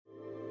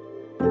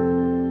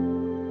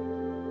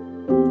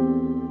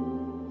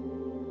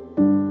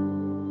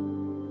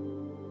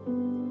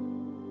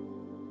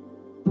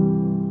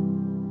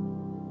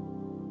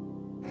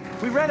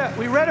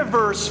We read a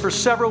verse for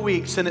several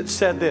weeks, and it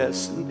said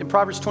this. In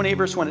Proverbs 28,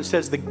 verse 1, it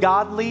says, the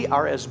godly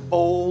are as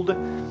bold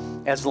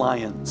as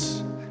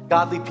lions.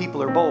 Godly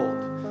people are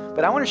bold.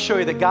 But I want to show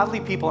you that godly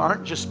people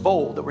aren't just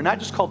bold, that we're not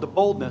just called to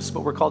boldness,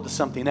 but we're called to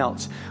something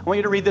else. I want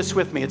you to read this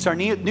with me. It's our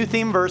new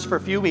theme verse for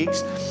a few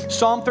weeks.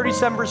 Psalm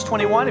 37, verse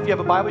 21. If you have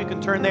a Bible, you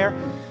can turn there.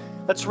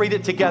 Let's read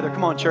it together.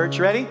 Come on, church.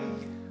 You ready?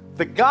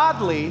 The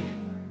godly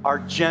are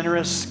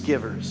generous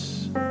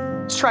givers.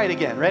 Let's try it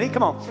again. Ready?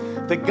 Come on.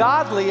 The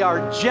godly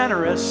are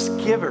generous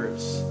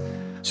givers.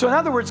 So in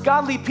other words,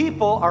 godly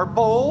people are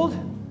bold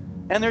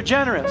and they're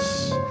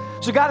generous.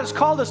 So God has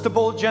called us to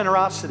bold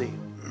generosity.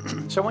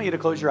 So I want you to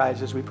close your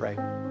eyes as we pray.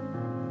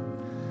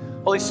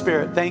 Holy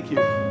Spirit, thank you.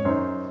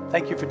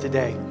 Thank you for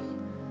today.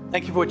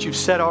 Thank you for what you've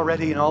said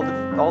already in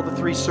all the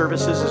three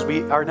services as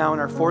we are now in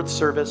our fourth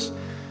service,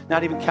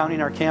 not even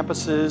counting our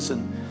campuses.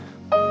 And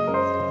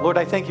Lord,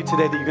 I thank you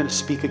today that you're going to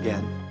speak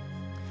again.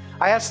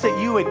 I ask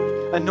that you would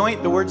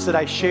anoint the words that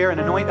I share and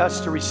anoint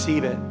us to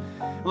receive it.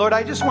 Lord,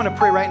 I just want to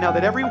pray right now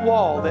that every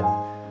wall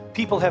that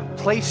people have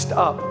placed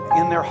up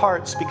in their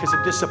hearts because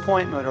of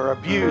disappointment or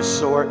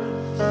abuse or,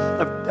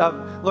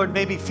 Lord,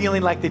 maybe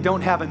feeling like they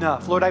don't have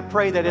enough. Lord, I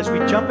pray that as we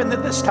jump into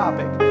this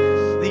topic,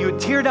 that you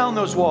would tear down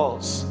those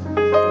walls.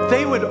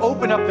 They would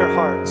open up their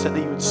hearts and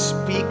that you would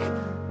speak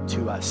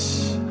to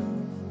us.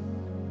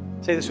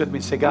 Say this with me.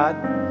 Say,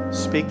 God,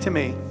 speak to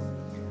me.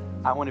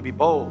 I want to be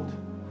bold.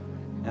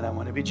 And I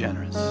want to be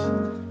generous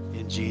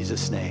in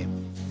Jesus'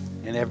 name.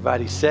 And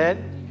everybody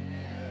said,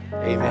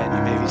 amen.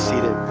 You may be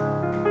seated.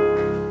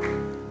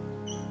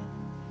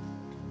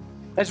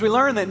 As we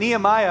learn that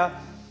Nehemiah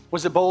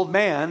was a bold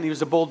man, he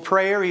was a bold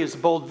prayer, he was a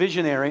bold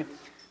visionary,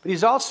 but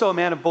he's also a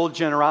man of bold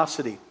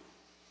generosity.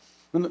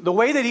 And the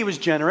way that he was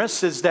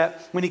generous is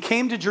that when he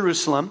came to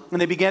Jerusalem and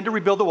they began to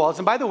rebuild the walls,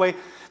 and by the way,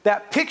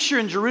 that picture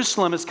in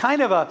Jerusalem is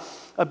kind of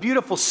a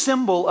beautiful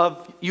symbol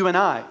of you and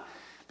I.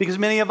 Because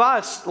many of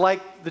us,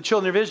 like the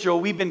children of Israel,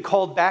 we've been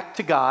called back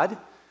to God,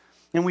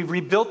 and we've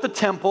rebuilt the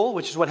temple,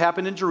 which is what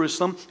happened in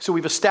Jerusalem. So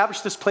we've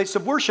established this place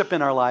of worship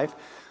in our life.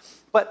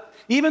 But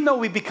even though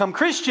we become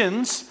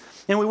Christians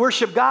and we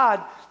worship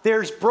God,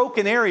 there's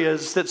broken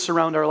areas that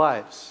surround our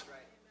lives.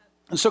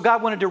 And so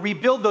God wanted to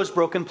rebuild those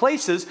broken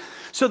places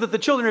so that the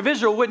children of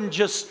Israel wouldn't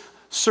just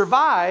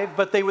survive,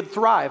 but they would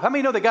thrive. How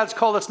many know that God's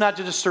called us not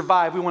to just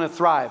survive, we want to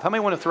thrive? How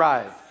many want to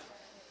thrive?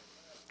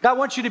 God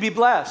wants you to be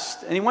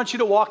blessed, and he wants you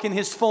to walk in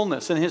his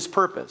fullness and his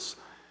purpose.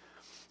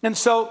 And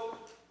so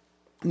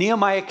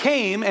Nehemiah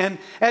came, and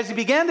as he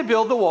began to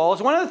build the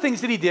walls, one of the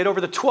things that he did over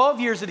the 12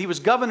 years that he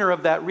was governor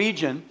of that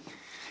region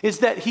is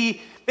that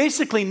he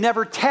basically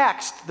never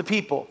taxed the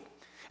people.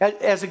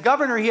 As a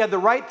governor, he had the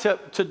right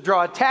to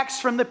draw a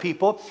tax from the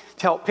people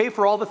to help pay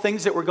for all the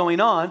things that were going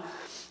on.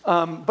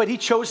 But he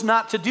chose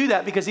not to do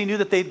that because he knew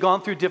that they'd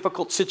gone through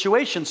difficult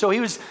situations. So he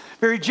was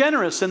very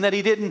generous in that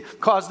he didn't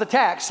cause the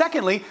tax.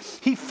 Secondly,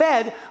 he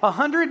fed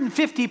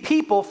 150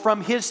 people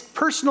from his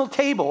personal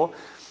table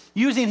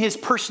using his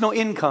personal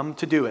income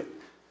to do it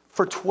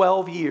for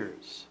 12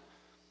 years.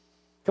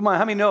 Come on,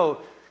 how many know,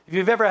 if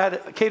you've ever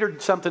had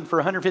catered something for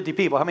 150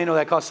 people, how many know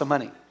that costs some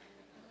money?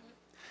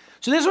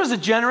 So this was a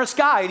generous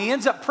guy, and he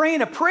ends up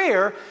praying a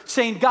prayer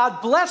saying,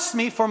 God bless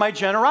me for my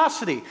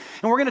generosity.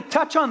 And we're going to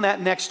touch on that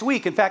next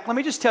week. In fact, let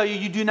me just tell you,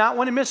 you do not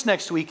want to miss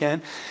next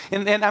weekend.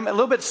 And I'm a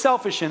little bit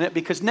selfish in it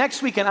because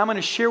next weekend I'm going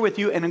to share with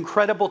you an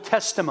incredible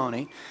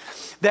testimony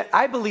that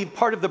I believe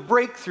part of the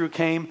breakthrough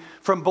came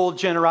from bold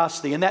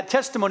generosity. And that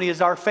testimony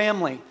is our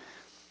family.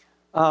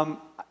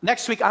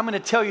 Next week I'm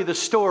going to tell you the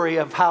story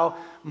of how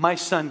my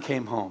son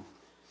came home.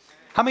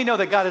 How many know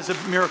that God is a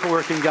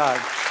miracle-working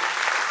God?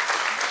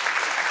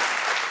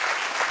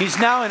 He's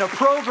now in a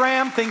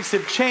program. Things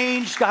have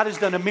changed. God has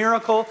done a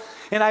miracle.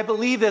 And I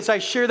believe that as I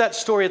share that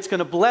story, it's going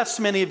to bless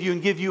many of you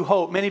and give you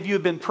hope. Many of you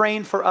have been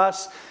praying for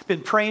us,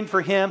 been praying for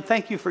him.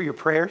 Thank you for your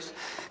prayers.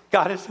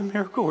 God is a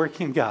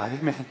miracle-working God.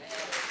 Amen.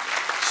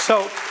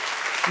 So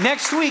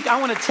next week, I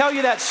want to tell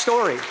you that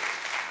story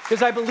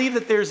because I believe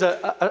that there's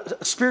a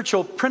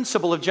spiritual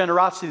principle of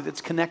generosity that's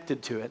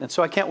connected to it. And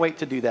so I can't wait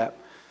to do that.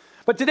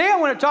 But today I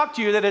want to talk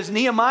to you that as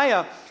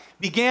Nehemiah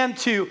began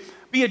to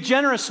be a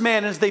generous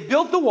man, as they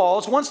built the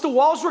walls, once the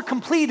walls were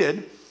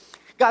completed,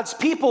 God's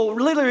people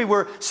literally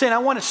were saying, I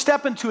want to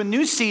step into a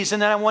new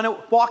season and I want to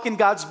walk in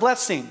God's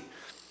blessing.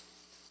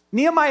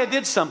 Nehemiah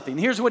did something.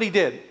 Here's what he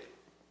did.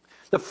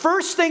 The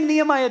first thing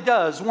Nehemiah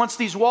does once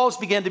these walls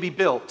began to be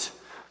built,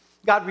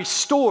 God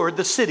restored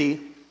the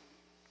city,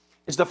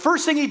 is the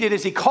first thing he did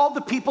is he called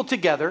the people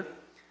together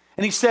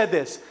and he said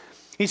this.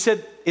 He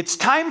said, it's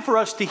time for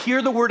us to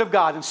hear the word of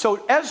God. And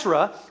so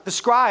Ezra, the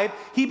scribe,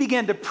 he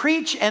began to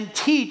preach and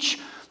teach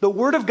the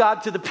word of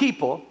God to the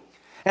people.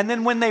 And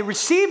then when they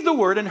received the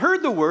word and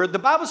heard the word, the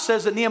Bible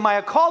says that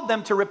Nehemiah called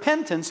them to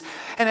repentance.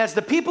 And as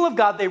the people of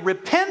God, they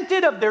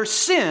repented of their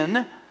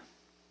sin.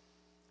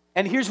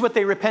 And here's what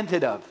they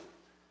repented of.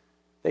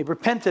 They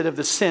repented of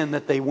the sin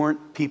that they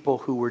weren't people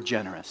who were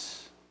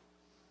generous.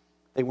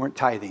 They weren't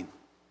tithing.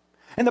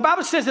 And the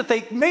Bible says that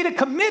they made a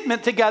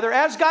commitment together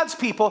as God's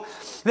people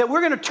that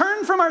we're going to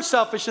turn from our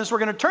selfishness, we're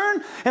going to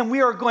turn and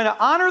we are going to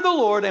honor the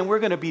Lord and we're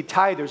going to be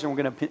tithers and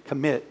we're going to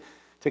commit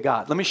to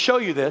God. Let me show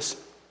you this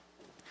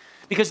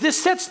because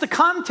this sets the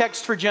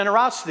context for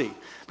generosity.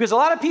 Because a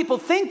lot of people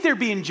think they're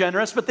being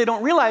generous, but they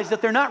don't realize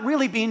that they're not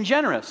really being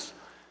generous.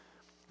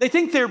 They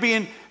think they're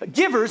being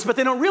givers, but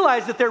they don't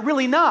realize that they're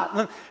really not.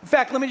 In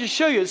fact, let me just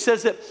show you. It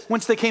says that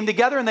once they came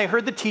together and they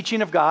heard the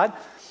teaching of God,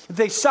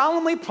 they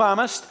solemnly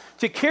promised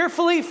to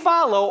carefully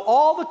follow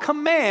all the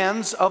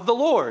commands of the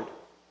Lord. And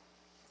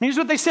here's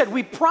what they said.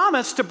 We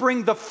promise to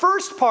bring the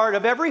first part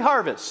of every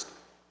harvest,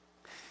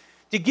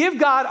 to give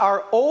God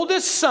our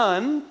oldest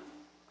son.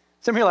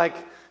 Some of you are like,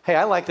 hey,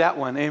 I like that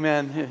one.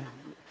 Amen.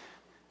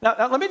 Now,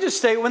 let me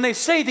just say, when they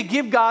say to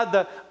give God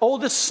the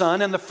oldest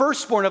son and the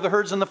firstborn of the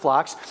herds and the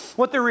flocks,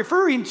 what they're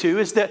referring to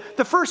is that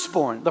the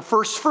firstborn, the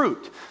first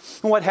fruit.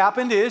 And what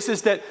happened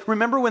is that,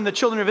 remember when the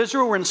children of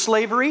Israel were in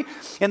slavery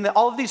and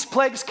all of these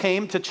plagues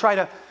came to try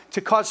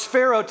to cause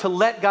Pharaoh to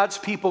let God's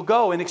people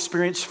go and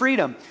experience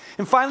freedom.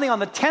 And finally on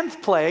the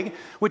 10th plague,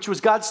 which was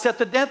God set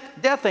the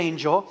death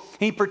angel,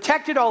 he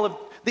protected all of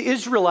the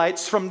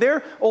Israelites from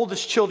their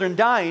oldest children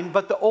dying,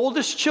 but the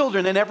oldest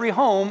children in every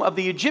home of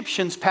the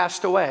Egyptians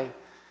passed away.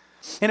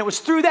 And it was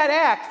through that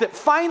act that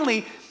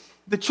finally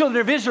the children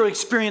of Israel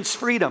experienced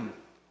freedom.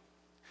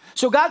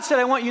 So God said,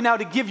 I want you now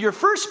to give your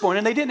firstborn.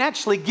 And they didn't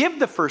actually give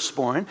the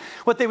firstborn.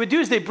 What they would do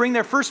is they'd bring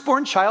their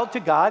firstborn child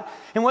to God.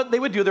 And what they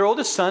would do, their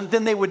oldest son,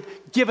 then they would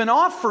give an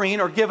offering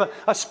or give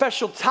a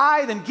special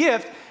tithe and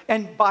gift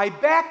and buy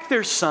back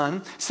their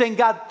son, saying,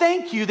 God,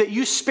 thank you that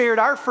you spared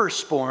our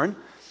firstborn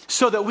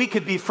so that we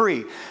could be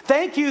free.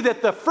 Thank you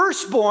that the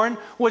firstborn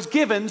was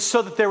given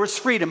so that there was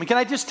freedom. And can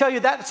I just tell you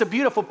that? It's a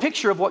beautiful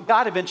picture of what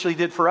God eventually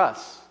did for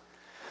us.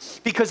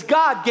 Because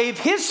God gave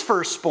his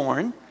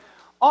firstborn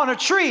on a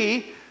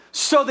tree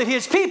so that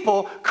his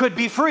people could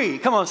be free.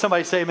 Come on,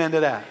 somebody say amen to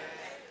that.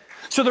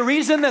 So the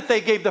reason that they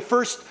gave the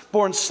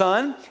firstborn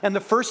son and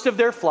the first of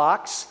their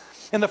flocks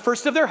and the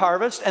first of their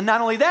harvest, and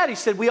not only that, he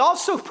said, we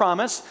also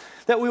promise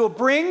that we will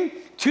bring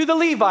to the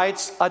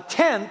Levites a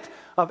tenth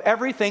of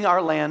everything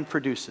our land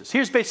produces.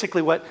 Here's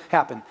basically what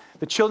happened.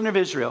 The children of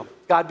Israel,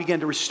 God began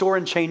to restore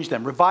and change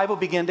them. Revival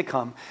began to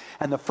come.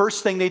 And the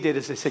first thing they did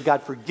is they said,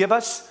 God, forgive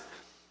us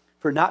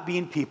for not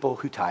being people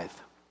who tithe.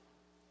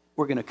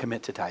 We're going to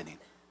commit to tithing.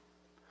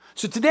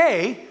 So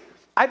today,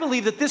 I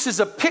believe that this is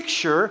a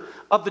picture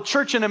of the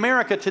church in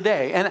America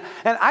today. And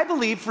I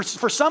believe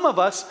for some of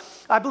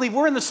us, I believe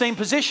we're in the same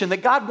position,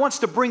 that God wants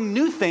to bring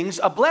new things,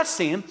 a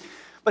blessing.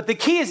 But the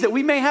key is that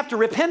we may have to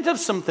repent of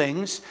some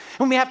things,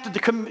 and we have to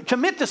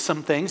commit to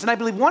some things. And I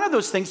believe one of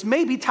those things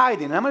may be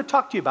tithing. And I'm going to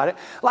talk to you about it.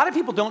 A lot of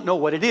people don't know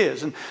what it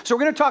is. And so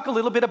we're going to talk a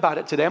little bit about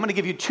it today. I'm going to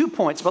give you 2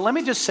 points. But let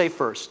me just say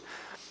first,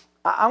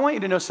 I want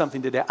you to know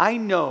something today. I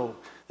know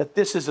that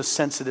this is a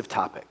sensitive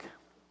topic.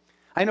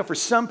 I know for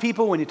some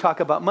people, when you talk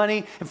about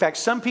money, in fact,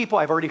 some people,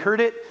 I've already heard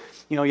it,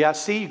 you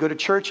go to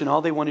church and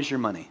all they want is your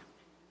money.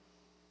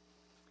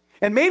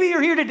 And maybe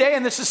you're here today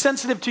and this is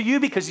sensitive to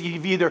you because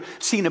you've either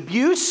seen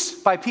abuse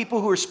by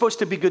people who are supposed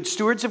to be good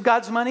stewards of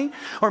God's money,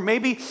 or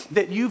maybe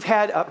that you've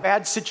had a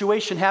bad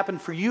situation happen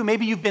for you.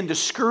 Maybe you've been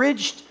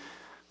discouraged.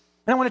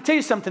 And I want to tell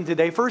you something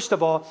today. First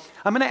of all,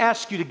 I'm going to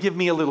ask you to give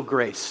me a little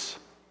grace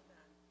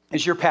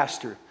as your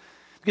pastor.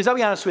 Because I'll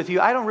be honest with you,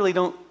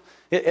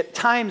 at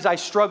times I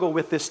struggle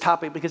with this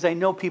topic because I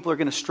know people are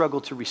going to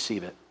struggle to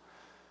receive it.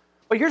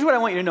 But here's what I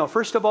want you to know.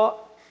 First of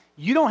all,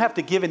 you don't have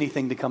to give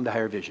anything to come to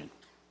Higher Vision.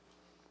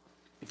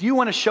 If you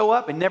want to show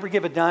up and never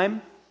give a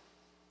dime,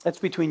 that's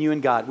between you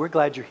and God. We're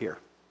glad you're here.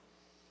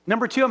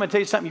 Number 2, I'm going to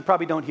tell you something you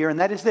probably don't hear, and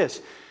that is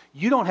this.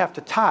 You don't have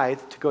to tithe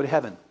to go to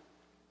heaven.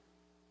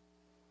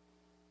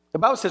 The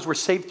Bible says we're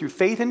saved through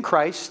faith in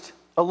Christ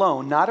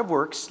alone, not of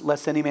works,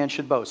 lest any man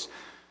should boast.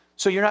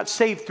 So you're not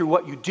saved through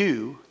what you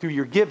do, through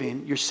your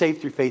giving. You're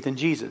saved through faith in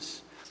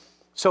Jesus.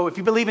 So if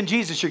you believe in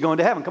Jesus, you're going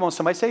to heaven. Come on,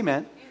 somebody say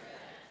amen.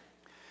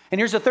 And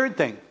here's the third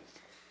thing.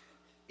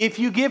 If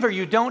you give or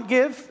you don't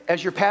give,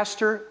 as your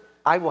pastor,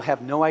 I will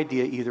have no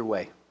idea either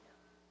way.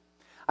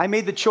 I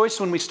made the choice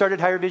when we started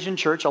Higher Vision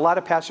Church. A lot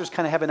of pastors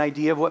kind of have an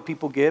idea of what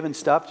people give and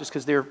stuff just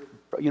because they're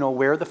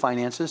aware of the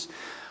finances.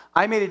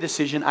 I made a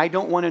decision. I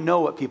don't want to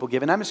know what people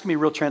give. And I'm just going to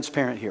be real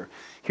transparent here.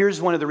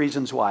 Here's one of the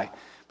reasons why.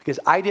 Because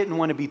I didn't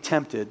want to be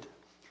tempted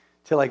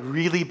to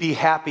really be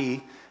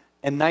happy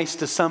and nice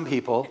to some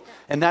people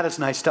and not as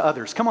nice to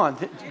others. Come on,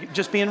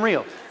 just being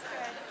real.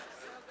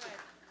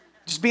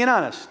 Just being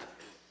honest.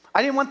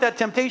 I didn't want that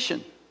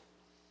temptation.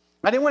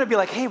 I didn't want to be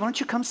like, hey, why don't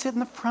you come sit in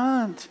the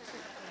front?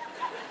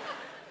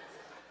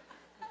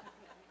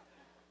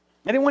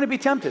 I didn't want to be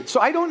tempted. So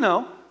I don't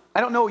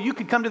know. You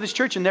could come to this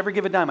church and never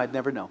give a dime. I'd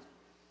never know.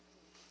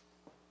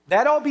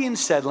 That all being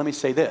said, let me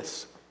say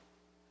this.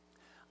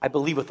 I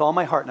believe with all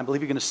my heart, and I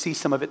believe you're going to see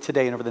some of it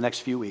today and over the next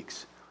few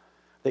weeks,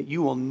 that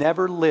you will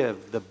never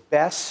live the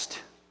best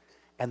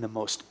and the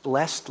most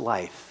blessed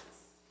life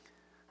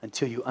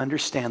until you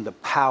understand the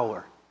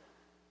power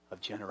of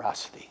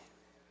generosity.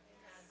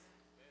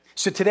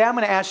 So today I'm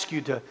going to ask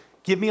you to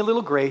give me a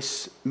little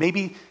grace.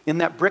 Maybe in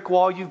that brick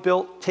wall you've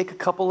built, take a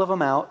couple of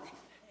them out.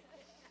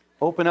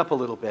 Open up a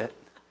little bit.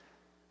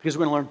 Because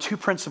we're going to learn two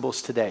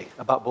principles today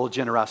about bold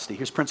generosity.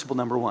 Here's principle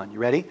number one. You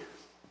ready?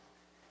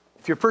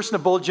 If you're a person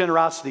of bold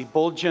generosity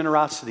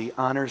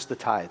honors the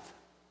tithe.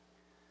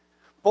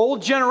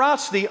 Bold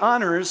generosity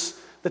honors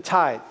the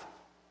tithe.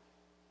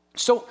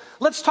 So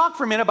let's talk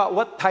for a minute about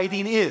what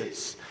tithing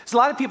is. Because a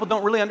lot of people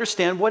don't really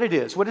understand what it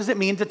is. What does it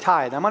mean to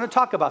tithe? I'm going to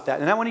talk about that.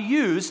 And I want to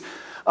use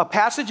a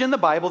passage in the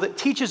Bible that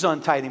teaches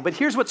on tithing. But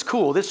here's what's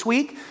cool. This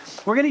week,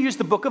 we're going to use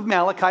the book of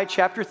Malachi,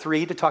 chapter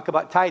 3, to talk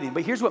about tithing.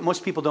 But here's what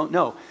most people don't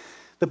know.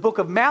 The book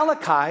of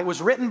Malachi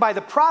was written by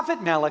the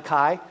prophet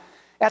Malachi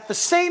at the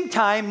same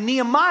time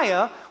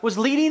Nehemiah was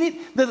leading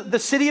the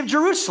city of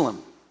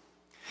Jerusalem.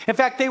 In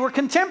fact, they were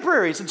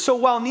contemporaries. And so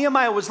while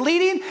Nehemiah was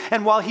leading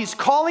and while he's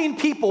calling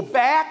people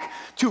back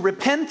to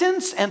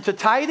repentance and to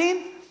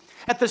tithing,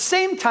 at the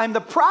same time, the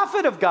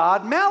prophet of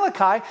God,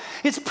 Malachi,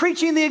 is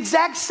preaching the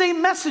exact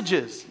same message.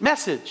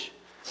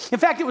 In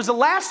fact, it was the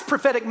last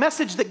prophetic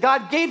message that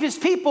God gave his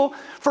people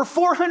for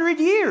 400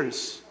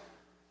 years.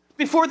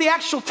 Before the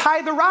actual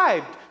tithe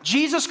arrived,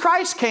 Jesus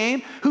Christ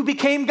came, who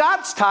became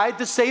God's tithe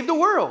to save the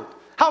world.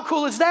 How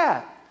cool is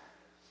that?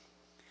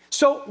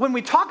 So when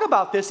we talk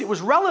about this, it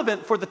was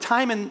relevant for the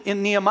time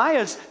in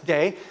Nehemiah's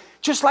day,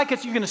 just like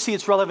you're going to see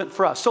it's relevant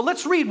for us. So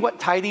let's read what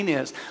tithing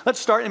is. Let's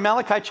start in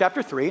Malachi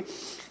chapter 3.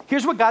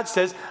 Here's what God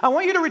says. I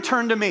want you to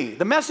return to me.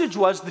 The message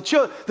was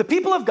the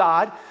people of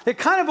God, they're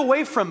kind of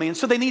away from me, and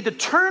so they need to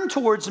turn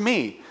towards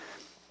me.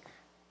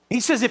 He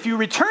says, if you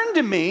return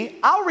to me,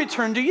 I'll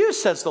return to you,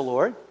 says the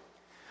Lord.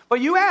 But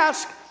you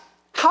ask,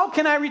 how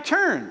can I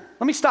return?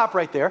 Let me stop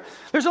right there.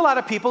 There's a lot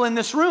of people in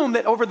this room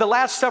that over the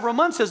last several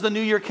months as the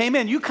new year came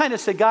in, you kind of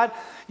said, God,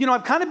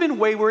 I've kind of been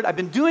wayward. I've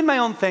been doing my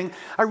own thing.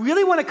 I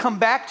really want to come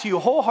back to you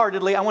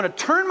wholeheartedly. I want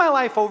to turn my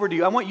life over to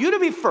you. I want you to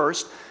be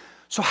first.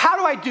 So how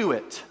do I do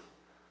it?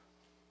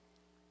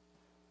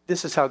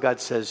 This is how God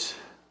says,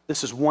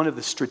 this is one of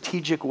the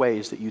strategic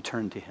ways that you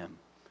turn to him.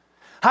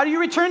 How do you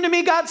return to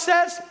me, God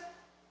says?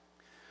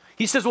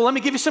 He says, well, let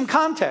me give you some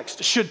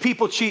context. Should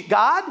people cheat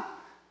God?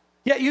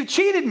 Yeah, you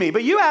cheated me.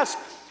 But you ask,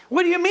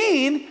 what do you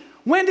mean?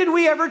 When did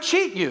we ever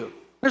cheat you?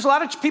 There's a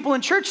lot of people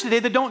in church today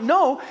that don't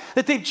know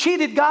that they've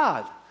cheated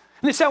God.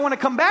 And they say, I want to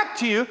come back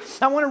to you.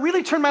 I want to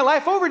really turn my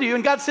life over to you.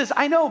 And God says,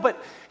 I know,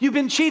 but you've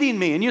been cheating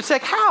me. And you say,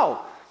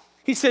 how?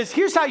 He says,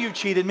 here's how you've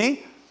cheated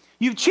me.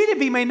 You've cheated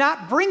me by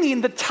not bringing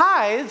the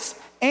tithes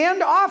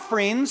and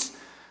offerings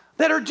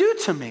that are due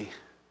to me.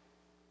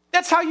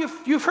 That's how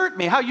you've hurt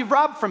me, how you've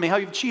robbed from me, how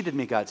you've cheated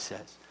me, God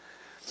says.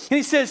 And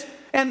he says,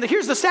 and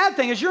here's the sad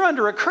thing is you're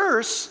under a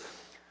curse,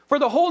 for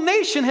the whole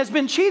nation has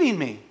been cheating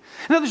me.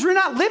 In other words, you're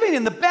not living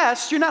in the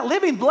best, you're not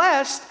living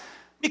blessed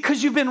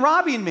because you've been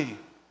robbing me.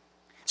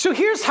 So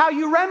here's how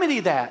you remedy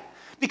that.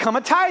 Become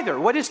a tither.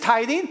 What is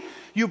tithing?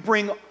 You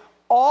bring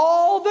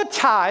all the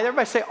tithe,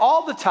 everybody say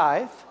all the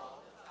tithe.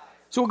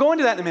 So we'll go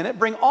into that in a minute.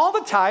 Bring all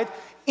the tithe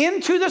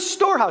into the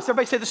storehouse.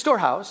 Everybody say the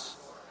storehouse.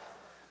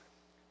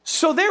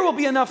 So there will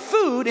be enough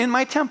food in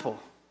my temple.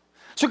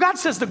 So God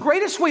says the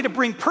greatest way to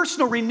bring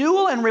personal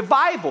renewal and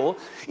revival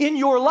in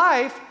your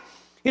life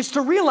is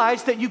to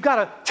realize that you've got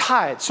to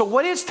tithe. So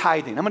what is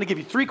tithing? I'm going to give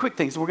you three quick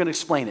things and we're going to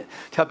explain it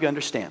to help you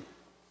understand.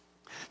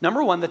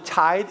 Number one, the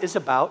tithe is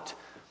about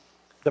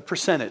the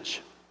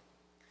percentage.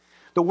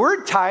 The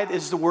word tithe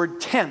is the word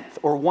tenth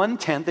or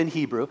 1/10 in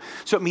Hebrew,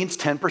 so it means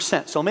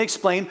 10%. So let me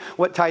explain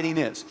what tithing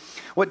is.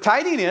 What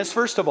tithing is,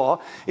 first of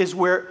all, is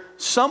where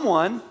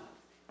someone,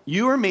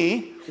 you or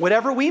me,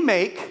 whatever we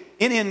make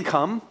in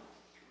income,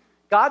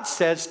 God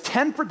says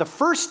the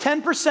first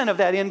 10% of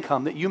that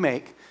income that you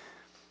make,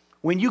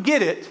 when you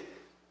get it,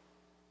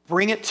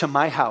 bring it to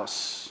my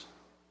house.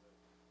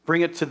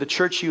 Bring it to the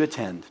church you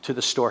attend, to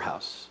the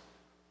storehouse.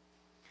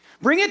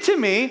 Bring it to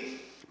me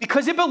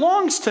because it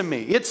belongs to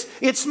me.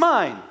 It's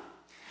mine.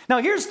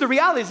 Now here's the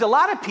reality is a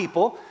lot of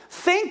people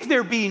think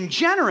they're being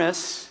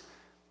generous.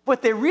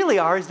 What they really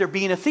are is they're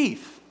being a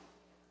thief.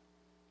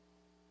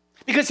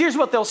 Because here's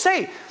what they'll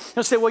say.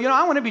 They'll say, well,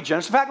 I want to be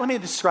generous. In fact, let me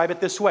describe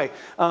it this way.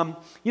 I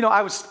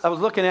was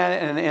looking at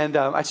it and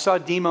I saw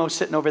Demo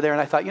sitting over there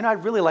and I thought,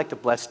 I'd really like to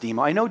bless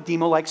Demo. I know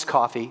Demo likes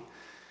coffee.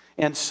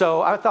 And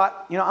so I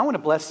thought, I want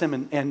to bless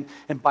him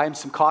and buy him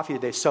some coffee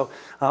today. So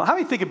how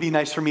many think it'd be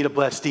nice for me to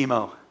bless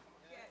Demo?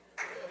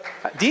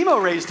 Demo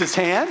raised his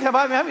hand.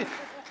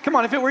 Come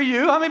on, if it were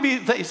you, how many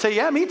say,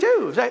 yeah, me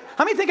too?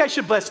 How many think I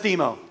should bless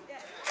Demo?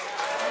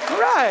 All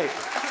right.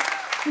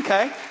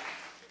 Okay.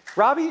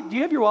 Robbie, do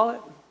you have your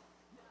wallet?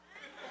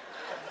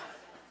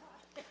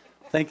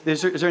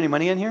 Is there any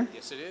money in here?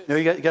 Yes, it is. No,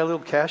 you got a little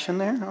cash in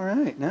there? All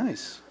right,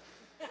 nice.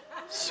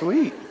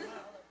 Sweet.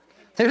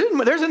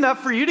 There's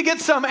enough for you to get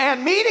some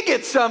and me to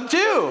get some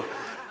too.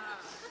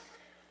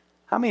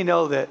 How many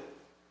know that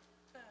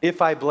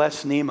if I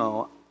bless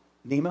Nemo?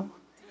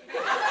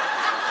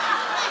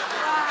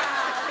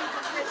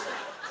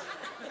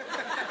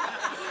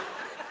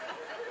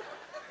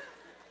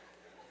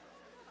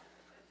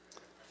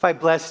 If I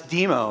bless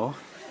Demo,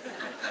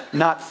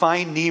 not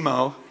find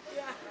Nemo,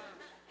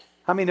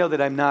 How many know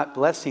that I'm not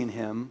blessing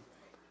him?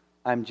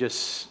 I'm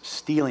just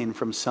stealing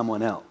from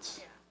someone else.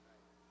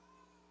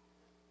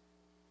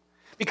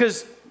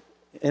 Because,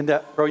 and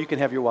bro, you can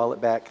have your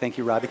wallet back. Thank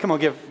you, Robbie. Come on,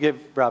 give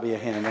Robbie a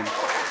hand.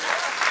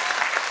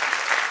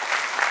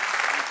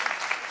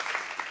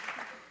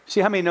 See,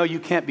 how many know you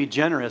can't be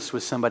generous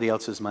with somebody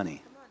else's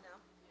money?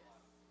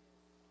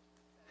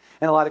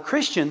 And a lot of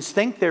Christians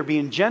think they're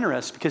being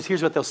generous because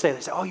here's what they'll say.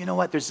 They say, oh, you know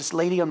what? There's this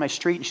lady on my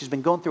street and she's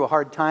been going through a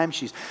hard time.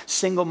 She's a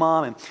single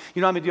mom. And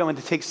you know what I'm going to do? I'm going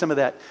to take some of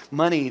that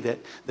money,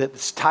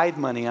 that's tithe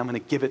money, I'm going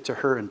to give it to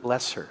her and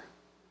bless her.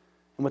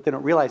 And what they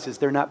don't realize is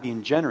they're not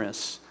being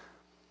generous.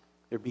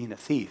 They're being a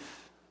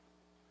thief.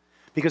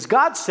 Because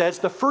God says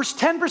the first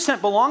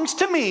 10% belongs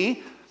to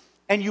me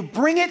and you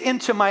bring it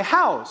into my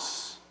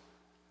house.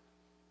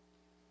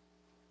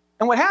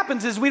 And what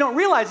happens is we don't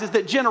realize is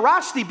that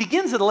generosity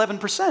begins at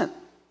 11%.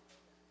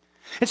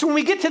 And so when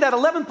we get to that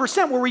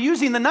 11% where we're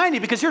using the 90,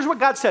 because here's what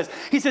God says.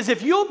 He says,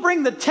 if you'll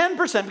bring the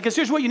 10%, because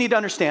here's what you need to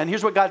understand.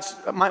 Here's what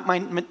my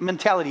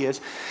mentality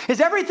is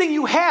everything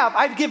you have,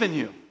 I've given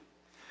you.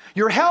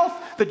 Your health,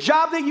 the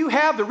job that you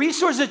have, the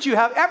resources that you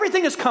have,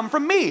 everything has come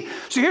from me.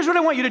 So here's what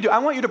I want you to do. I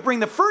want you to bring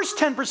the first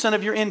 10%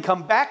 of your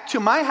income back to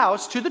my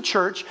house, to the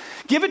church,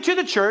 give it to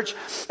the church,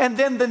 and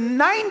then the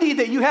 90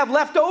 that you have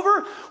left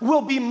over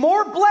will be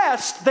more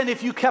blessed than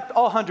if you kept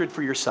all 100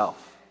 for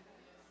yourself.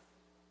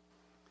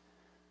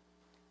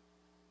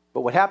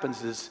 But what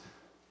happens is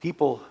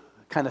people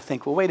kind of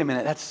think, well, wait a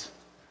minute, that's,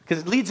 because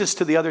it leads us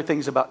to the other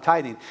things about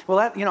tithing. Well,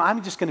 I'm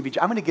going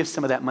to give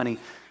some of that money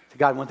to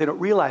God. What they don't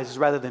realize is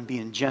rather than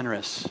being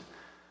generous,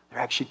 they're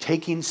actually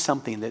taking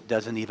something that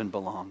doesn't even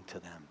belong to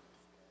them.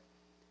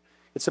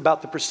 It's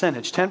about the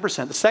percentage,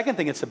 10%. The second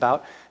thing it's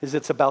about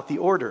the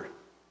order.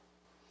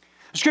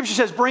 The scripture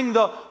says, bring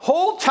the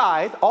whole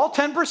tithe, all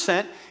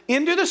 10%,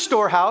 into the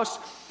storehouse.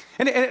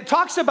 And it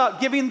talks about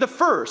giving the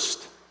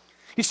first.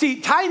 You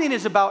see, tithing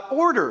is about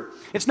order.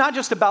 It's not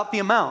just about the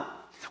amount.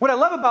 What I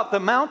love about the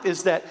amount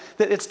is that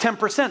it's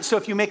 10%. So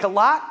if you make a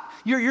lot,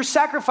 you're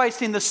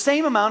sacrificing the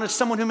same amount as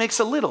someone who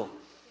makes a little.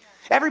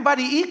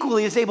 Everybody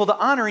equally is able to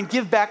honor and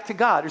give back to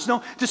God. There's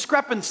no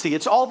discrepancy.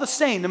 It's all the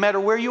same no matter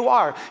where you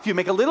are. If you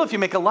make a little, if you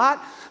make a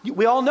lot,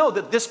 we all know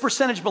that this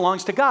percentage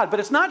belongs to God. But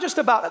it's not just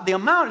about the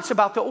amount, it's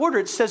about the order.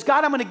 It says,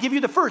 God, I'm going to give you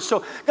the first.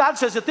 So God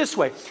says it this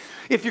way.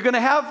 If you're going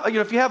to have,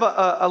 if you have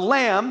a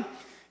lamb,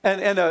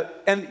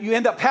 and you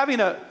end up having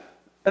an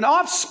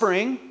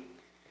offspring,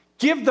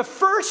 give the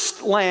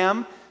first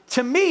lamb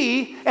to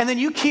me, and then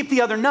you keep the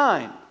other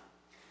 9.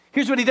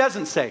 Here's what he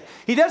doesn't say.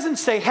 He doesn't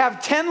say,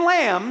 have 10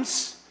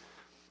 lambs,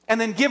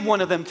 and then give one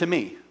of them to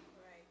me.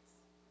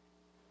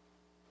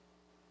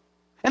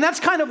 And that's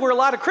kind of where a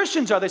lot of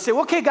Christians are. They say,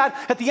 well, okay, God,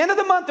 at the end of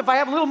the month, if I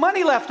have a little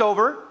money left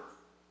over,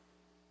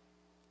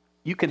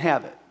 you can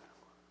have it.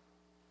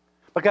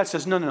 But God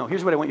says, no.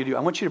 Here's what I want you to do. I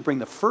want you to bring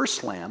the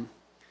first lamb,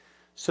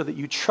 so that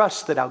you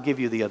trust that I'll give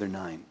you the other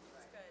 9.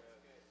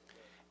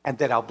 And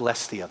that I'll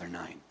bless the other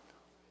 9.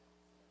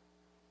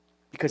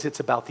 Because it's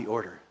about the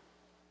order.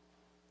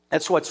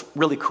 That's what's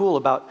really cool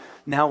about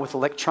now with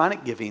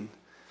electronic giving,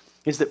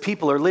 is that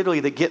people are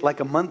literally, they get like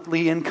a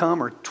monthly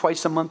income or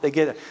twice a month they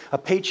get a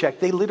paycheck.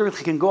 They literally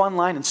can go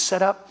online and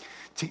set up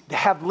to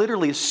have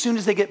literally, as soon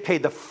as they get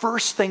paid, the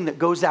first thing that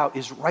goes out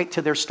is right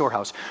to their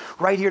storehouse,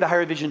 right here to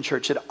Higher Vision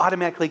Church. It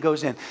automatically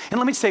goes in. And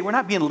let me say, we're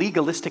not being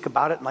legalistic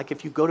about it. Like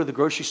if you go to the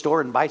grocery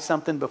store and buy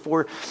something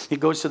before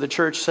it goes to the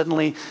church,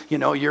 suddenly,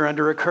 you're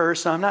under a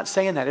curse. I'm not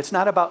saying that. It's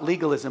not about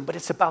legalism, but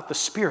it's about the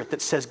Spirit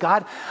that says,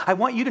 God, I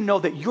want you to know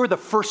that you're the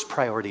first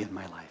priority in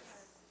my life.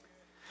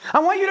 I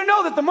want you to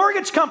know that the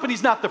mortgage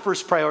company's not the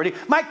first priority.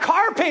 My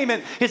car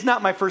payment is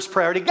not my first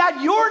priority.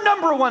 God, you're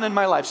number one in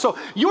my life. So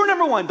you're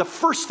number one. The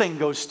first thing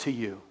goes to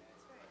you.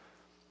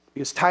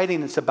 Because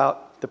tithing is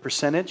about the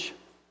percentage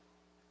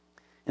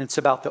and it's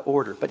about the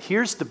order. But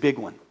here's the big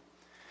one.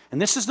 And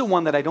this is the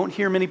one that I don't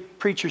hear many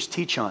preachers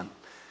teach on.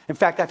 In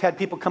fact, I've had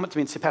people come up to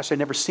me and say, Pastor, I've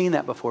never seen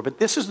that before. But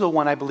this is the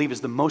one I believe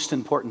is the most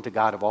important to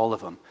God of all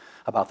of them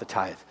about the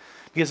tithe.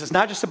 Because it's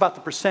not just about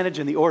the percentage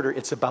and the order,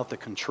 it's about the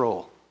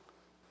control.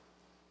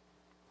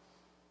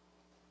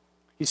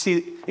 You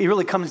see, it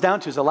really comes down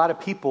to is a lot of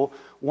people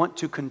want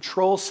to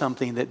control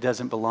something that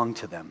doesn't belong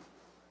to them.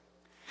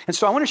 And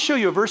so I want to show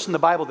you a verse in the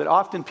Bible that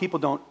often people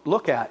don't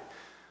look at,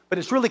 but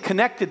it's really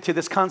connected to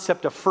this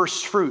concept of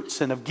first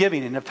fruits and of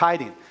giving and of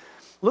tithing.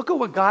 Look at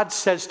what God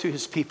says to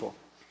his people.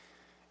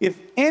 If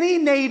any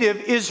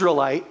native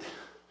Israelite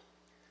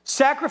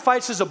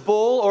sacrifices a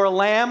bull or a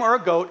lamb or a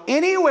goat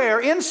anywhere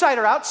inside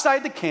or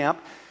outside the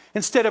camp,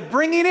 instead of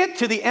bringing it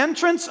to the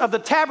entrance of the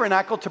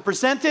tabernacle to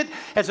present it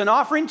as an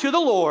offering to the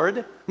Lord,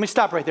 let me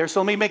stop right there. So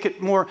let me make it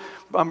more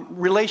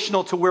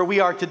relational to where we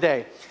are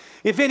today.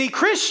 If any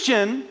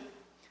Christian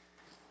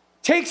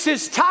takes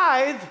his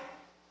tithe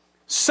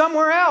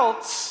somewhere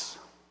else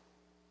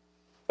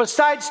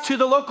besides to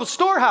the local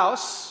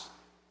storehouse,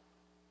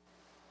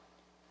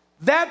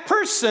 that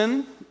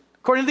person,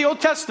 according to the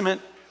Old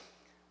Testament,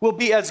 will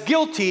be as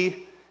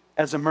guilty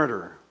as a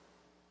murderer.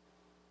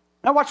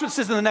 Now watch what it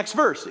says in the next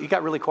verse. You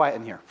got really quiet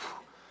in here.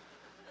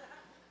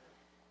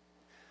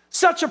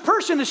 such a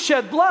person has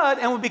shed blood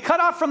and will be cut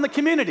off from the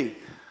community.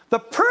 The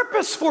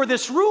purpose for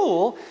this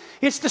rule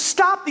is to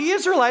stop the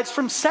Israelites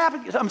from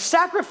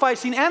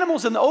sacrificing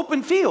animals in the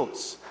open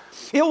fields.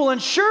 It will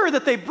ensure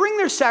that they bring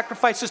their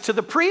sacrifices to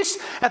the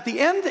priests at the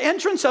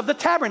entrance of the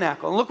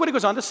tabernacle. And look what it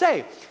goes on to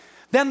say.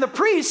 Then the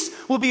priest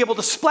will be able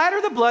to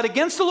splatter the blood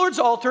against the Lord's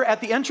altar at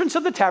the entrance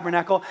of the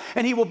tabernacle,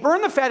 and he will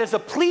burn the fat as a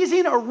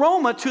pleasing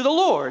aroma to the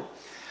Lord.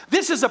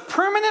 This is a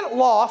permanent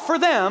law for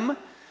them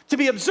to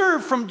be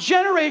observed from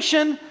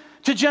generation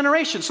to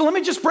generation. So let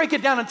me just break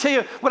it down and tell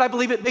you what I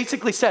believe it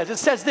basically says. It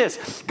says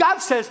this. God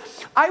says,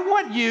 I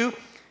want you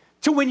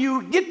to, when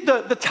you get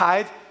the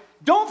tithe,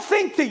 don't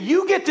think that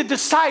you get to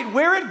decide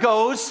where it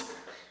goes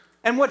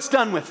and what's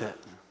done with it.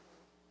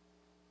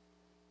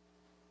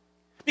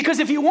 Because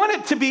if you want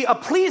it to be a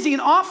pleasing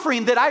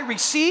offering that I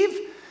receive,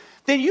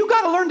 then you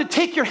got to learn to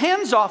take your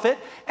hands off it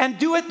and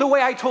do it the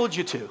way I told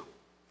you to.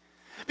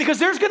 Because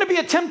there's going to be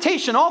a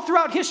temptation all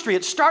throughout history.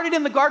 It started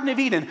in the Garden of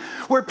Eden,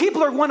 where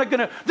people are going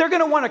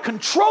to want to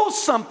control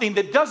something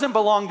that doesn't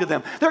belong to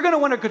them. They're going to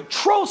want to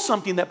control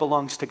something that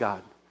belongs to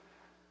God.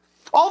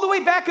 All the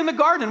way back in the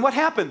garden, what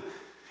happened?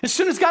 As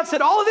soon as God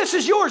said, all of this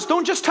is yours,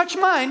 don't just touch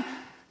mine,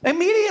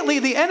 immediately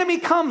the enemy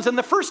comes, and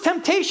the first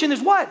temptation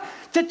is what?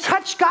 To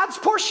touch God's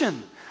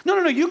portion.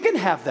 No, you can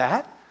have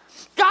that.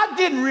 God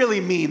didn't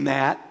really mean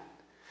that.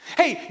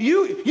 Hey,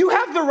 you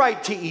have the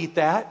right to eat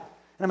that.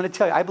 And I'm going to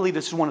tell you, I believe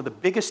this is one of the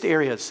biggest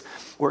areas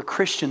where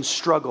Christians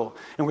struggle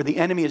and where the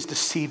enemy has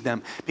deceived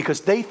them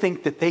because they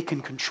think that they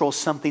can control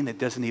something that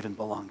doesn't even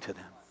belong to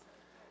them.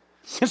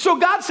 And so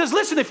God says,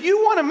 listen, if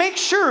you want to make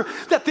sure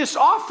that this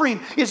offering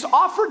is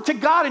offered to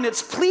God and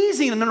it's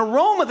pleasing and an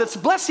aroma that's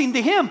blessing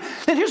to him,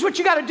 then here's what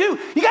you got to do.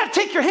 You got to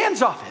take your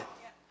hands off it.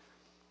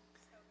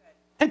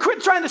 And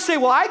quit trying to say,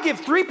 well, I give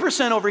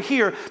 3% over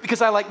here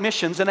because I like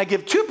missions, and I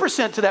give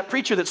 2% to that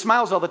preacher that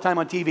smiles all the time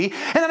on TV,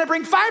 and then I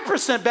bring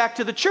 5% back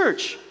to the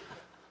church.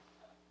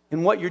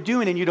 And what you're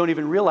doing, and you don't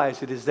even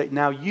realize it, is that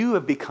now you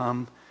have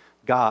become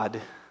God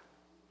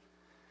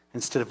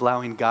instead of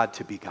allowing God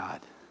to be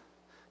God.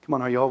 Come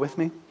on, are you all with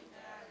me?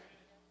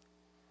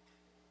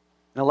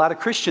 And a lot of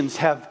Christians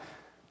have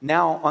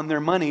now on their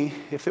money,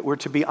 if it were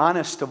to be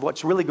honest of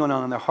what's really going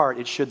on in their heart,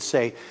 it should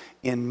say,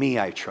 in me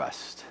I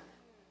trust.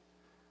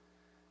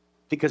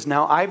 Because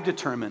now I've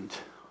determined,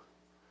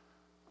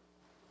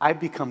 I've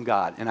become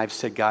God, and I've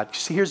said, God,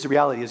 see, here's the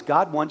reality, is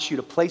God wants you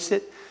to place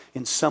it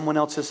in someone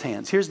else's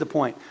hands. Here's the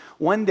point.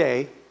 One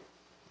day,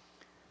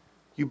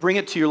 you bring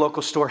it to your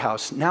local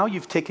storehouse. Now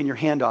you've taken your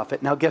hand off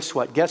it. Now guess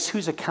what? Guess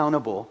who's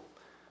accountable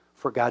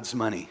for God's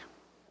money?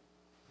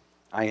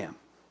 I am,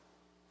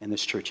 and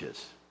this church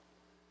is.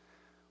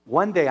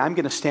 One day, I'm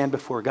going to stand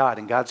before God,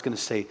 and God's going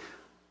to say,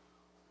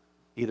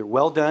 either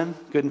well done,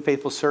 good and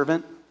faithful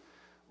servant,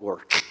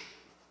 or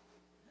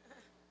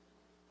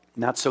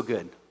not so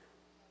good.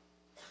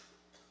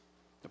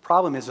 The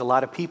problem is a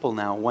lot of people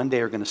now one day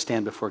are going to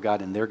stand before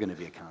God and they're going to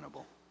be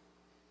accountable.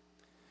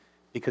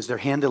 Because they're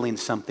handling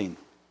something.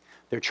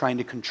 They're trying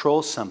to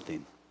control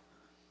something.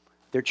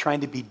 They're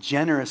trying to be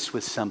generous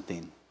with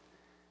something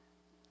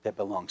that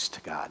belongs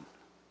to God.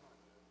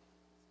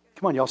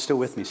 Come on, y'all still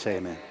with me? Say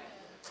amen.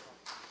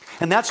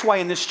 And that's why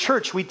in this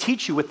church we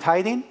teach you with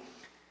tithing,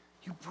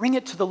 you bring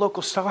it to the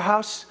local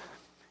storehouse,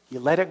 you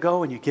let it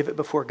go and you give it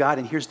before God,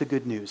 and here's the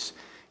good news.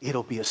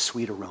 It'll be a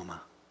sweet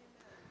aroma.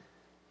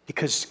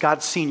 Because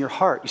God's seen your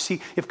heart. You see,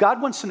 if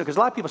God wants to know, because a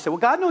lot of people say, well,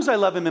 God knows I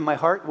love him in my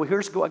heart. Well,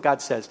 here's what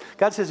God says.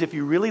 God says, if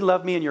you really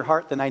love me in your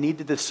heart, then I need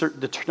to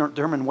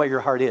determine where your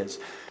heart is.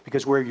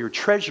 Because where your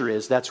treasure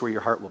is, that's where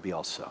your heart will be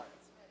also.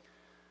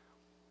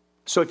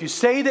 So if you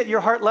say that your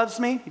heart loves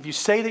me, if you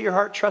say that your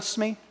heart trusts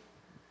me,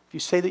 if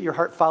you say that your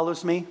heart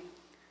follows me,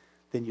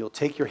 then you'll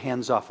take your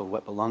hands off of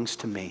what belongs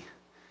to me,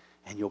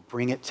 and you'll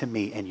bring it to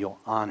me, and you'll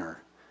honor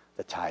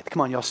the tithe.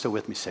 Come on, y'all still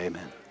with me? Say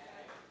amen.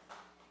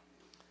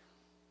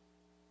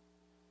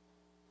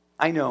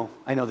 I know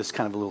this is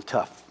kind of a little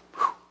tough.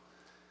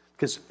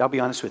 Because I'll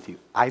be honest with you,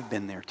 I've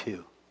been there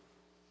too.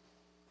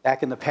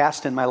 Back in the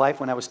past in my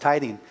life when I was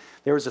tithing,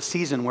 there was a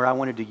season where I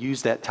wanted to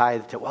use that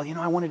tithe to,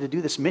 I wanted to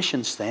do this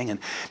missions thing, and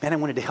man, I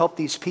wanted to help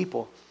these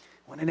people.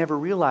 What I never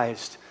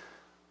realized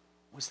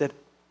was that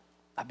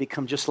I'd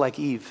become just like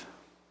Eve,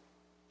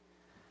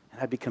 and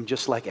I'd become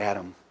just like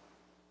Adam.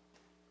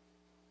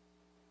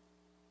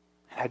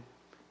 And I'd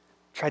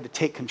tried to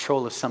take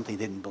control of something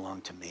that didn't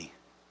belong to me.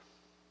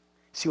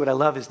 See, what I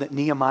love is that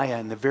Nehemiah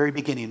in the very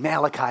beginning,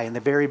 Malachi in the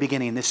very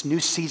beginning, this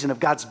new season of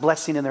God's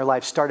blessing in their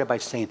life started by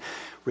saying,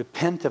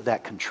 repent of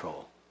that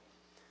control.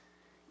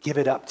 Give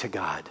it up to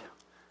God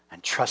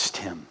and trust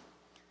him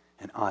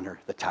and honor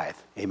the tithe.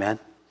 Amen?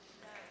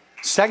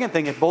 Second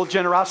thing, if bold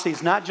generosity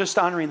is not just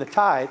honoring the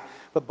tithe,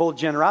 but bold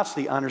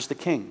generosity honors the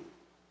king.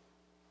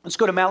 Let's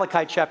go to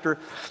Malachi chapter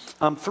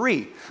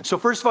 3. So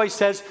first of all, he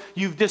says,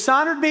 you've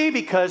dishonored me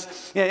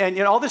because, and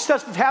all this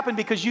stuff has happened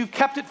because you've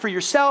kept it for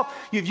yourself.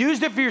 You've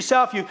used it for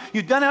yourself.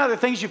 You've done other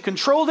things. You've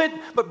controlled it.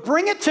 But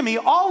bring it to me,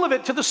 all of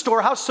it, to the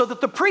storehouse so that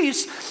the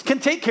priests can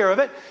take care of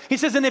it. He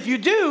says, and if you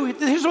do,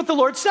 here's what the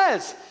Lord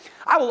says.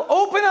 I will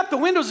open up the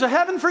windows of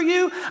heaven for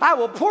you. I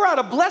will pour out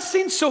a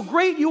blessing so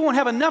great you won't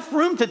have enough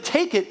room to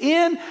take it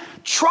in.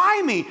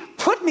 Try me.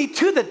 Put me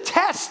to the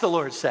test, the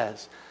Lord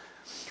says.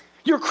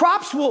 Your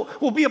crops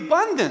will be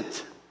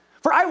abundant,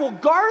 for I will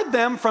guard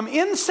them from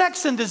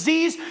insects and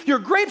disease. Your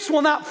grapes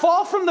will not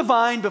fall from the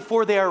vine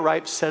before they are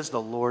ripe, says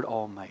the Lord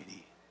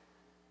Almighty.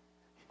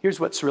 Here's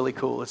what's really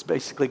cool. It's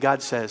basically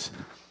God says,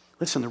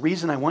 listen, the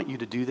reason I want you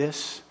to do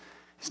this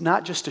is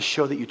not just to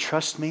show that you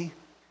trust me,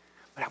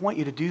 but I want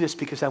you to do this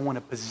because I want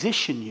to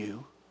position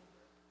you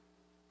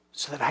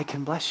so that I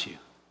can bless you.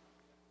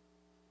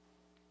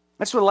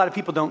 That's what a lot of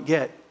people don't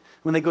get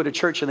when they go to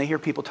church and they hear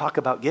people talk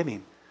about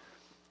giving,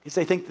 is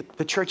they think that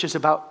the church is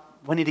about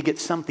wanting to get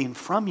something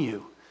from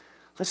you.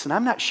 Listen,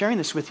 I'm not sharing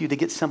this with you to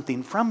get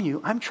something from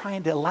you. I'm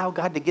trying to allow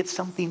God to get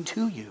something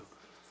to you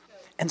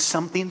and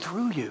something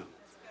through you.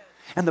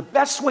 And the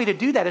best way to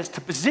do that is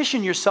to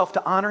position yourself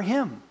to honor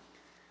him.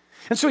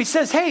 And so he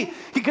says, hey,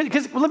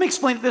 because let me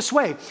explain it this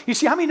way. You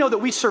see, how many know that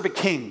we serve a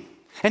king,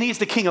 and he's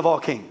the king of all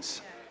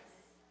kings?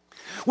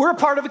 We're a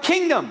part of a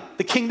kingdom,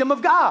 the kingdom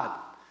of God.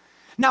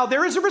 Now,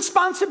 there is a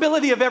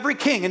responsibility of every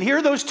king, and here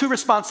are those two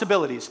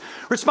responsibilities.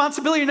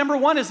 Responsibility number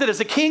one is that as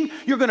a king,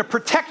 you're going to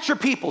protect your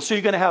people. So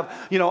you're going to have,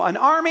 an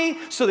army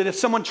so that if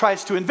someone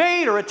tries to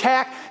invade or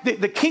attack,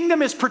 the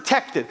kingdom is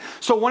protected.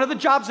 So one of the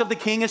jobs of the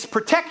king is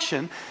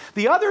protection.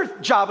 The other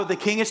job of the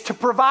king is to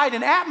provide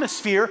an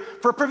atmosphere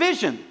for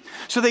provision.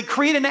 So they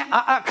create an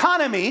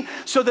economy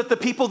so that the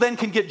people then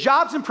can get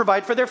jobs and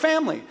provide for their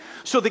family.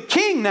 So the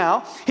king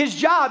now, his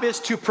job is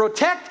to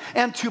protect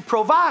and to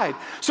provide.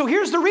 So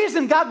here's the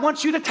reason God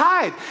wants you to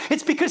tithe.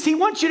 It's because he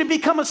wants you to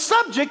become a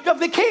subject of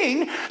the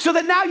king so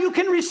that now you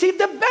can receive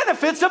the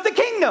benefits of the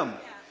kingdom.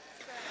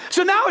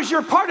 So now as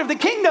you're part of the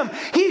kingdom,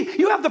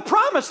 you have the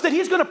promise that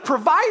he's going to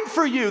provide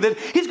for you, that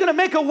he's going to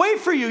make a way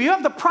for you. You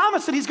have the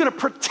promise that he's going to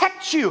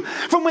protect you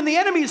from when the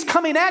enemy is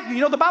coming at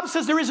you. The Bible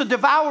says there is a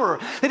devourer,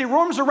 that he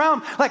roams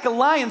around like a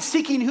lion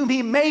seeking whom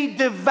he may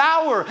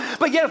devour.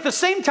 But yet at the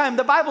same time,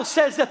 the Bible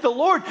says that the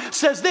Lord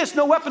says this,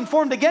 no weapon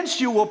formed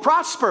against you will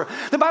prosper.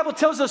 The Bible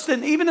tells us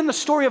that even in the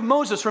story of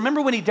Moses,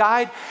 remember when he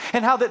died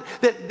and how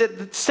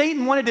that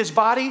Satan wanted his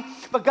body,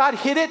 but God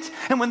hid it.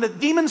 And when the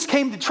demons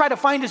came to try to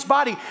find his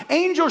body,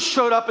 angels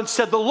showed up and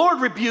said, the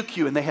Lord rebuke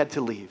you, and they had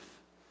to leave.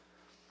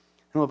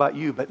 I don't know about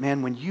you, but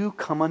man, when you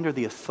come under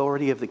the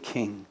authority of the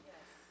king,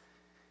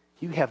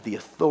 you have the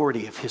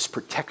authority of his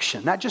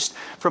protection, not just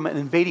from an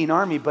invading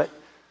army, but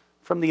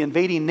from the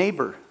invading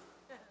neighbor.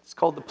 It's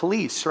called the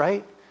police,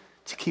 right?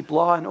 To keep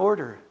law and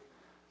order.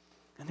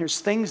 And there's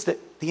things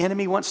that the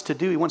enemy wants to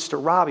do. He wants to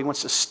rob, he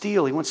wants to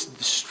steal, he wants to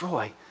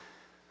destroy.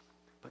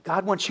 But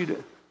God wants you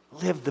to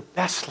live the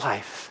best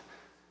life,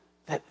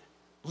 that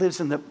lives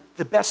in the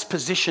best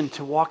position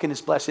to walk in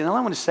his blessing. And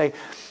I want to say,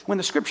 when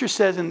the scripture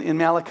says in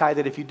Malachi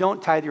that if you don't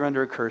tithe, you're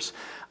under a curse,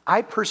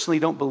 I personally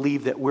don't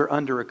believe that we're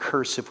under a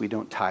curse if we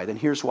don't tithe. And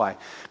here's why.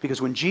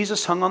 Because when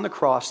Jesus hung on the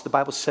cross, the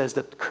Bible says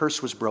that the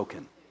curse was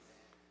broken.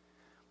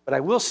 But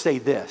I will say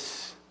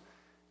this,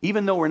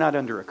 even though we're not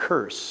under a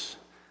curse,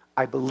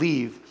 I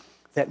believe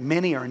that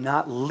many are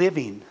not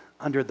living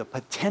under the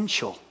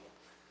potential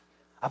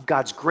of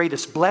God's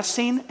greatest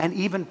blessing and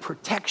even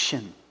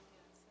protection.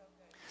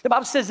 The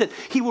Bible says that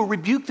he will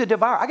rebuke the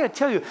devourer. I got to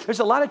tell you,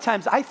 there's a lot of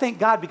times I thank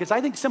God because I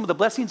think some of the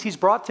blessings he's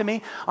brought to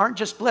me aren't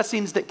just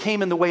blessings that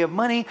came in the way of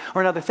money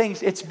or in other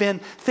things. It's been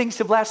things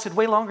have lasted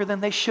way longer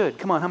than they should.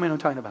 Come on, how many know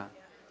what I'm talking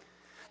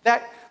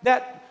about?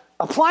 That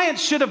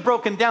appliance should have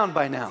broken down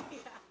by now.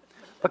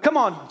 But come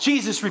on,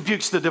 Jesus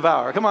rebukes the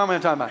devourer. Come on, how many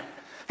I'm talking about?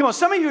 Come on,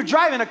 some of you are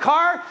driving a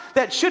car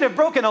that should have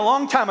broken a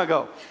long time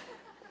ago.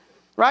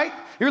 Right?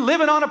 You're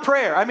living on a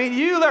prayer. I mean,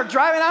 you are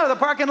driving out of the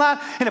parking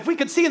lot, and if we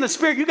could see in the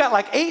spirit, you got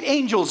like 8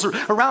 angels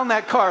around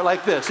that car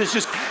like this.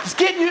 It's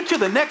getting you to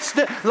the next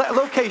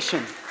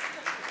location.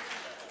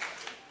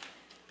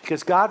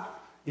 Because God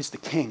is the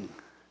king.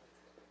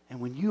 And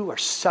when you are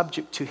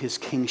subject to his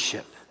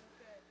kingship,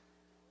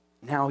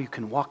 now you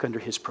can walk under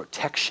his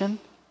protection,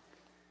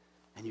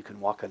 and you can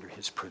walk under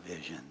his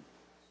provision.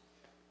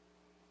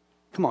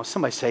 Come on,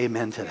 somebody say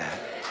amen to that.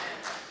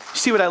 You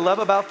see what I love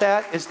about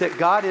that is that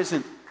God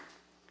isn't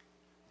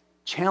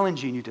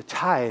challenging you to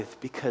tithe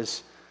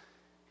because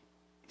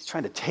he's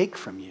trying to take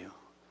from you.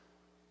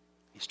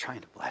 He's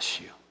trying to bless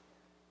you.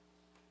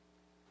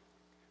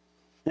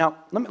 Now,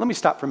 let me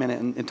stop for a minute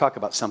and talk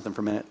about something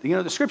for a minute.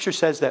 The scripture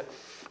says that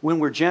when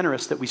we're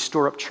generous, that we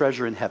store up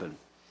treasure in heaven.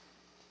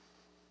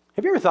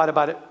 Have you ever thought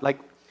about it? Like,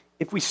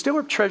 if we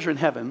store up treasure in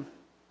heaven,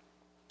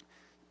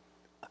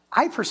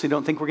 I personally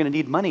don't think we're going to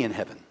need money in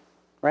heaven,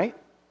 right?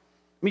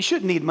 We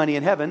shouldn't need money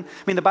in heaven.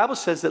 I mean, the Bible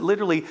says that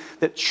literally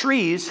that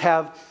trees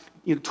have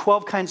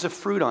 12 kinds of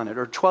fruit on it,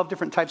 or 12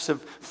 different types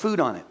of food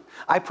on it.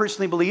 I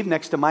personally believe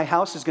next to my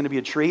house is going to be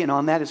a tree, and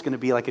on that is going to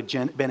be like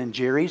a Ben &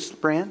 Jerry's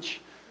branch.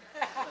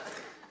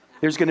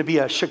 There's going to be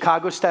a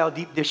Chicago-style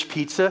deep dish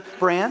pizza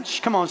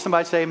branch. Come on,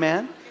 somebody say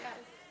amen. Yes.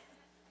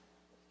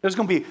 There's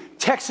going to be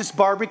Texas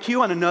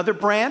barbecue on another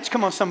branch.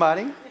 Come on,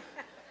 somebody.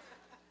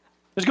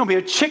 There's going to be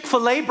a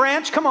Chick-fil-A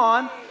branch. Come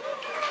on.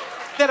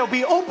 that'll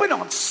be open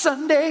on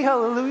Sunday.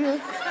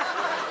 Hallelujah.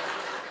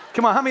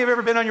 Come on, how many have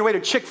ever been on your way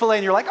to Chick-fil-A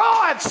and you're like,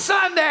 oh, it's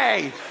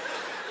Sunday?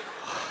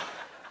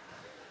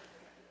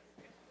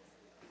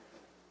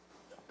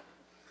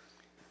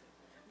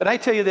 But I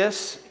tell you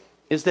this,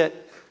 is that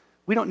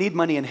we don't need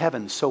money in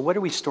heaven, so what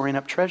are we storing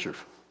up treasure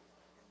for?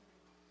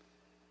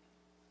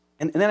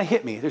 And then it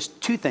hit me. There's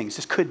two things.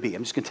 This could be.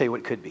 I'm just going to tell you what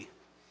it could be.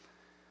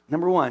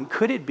 Number one,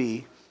 could it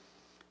be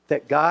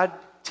that God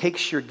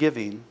takes your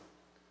giving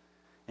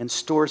and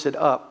stores it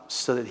up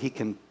so that he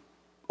can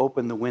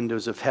open the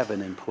windows of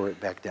heaven and pour it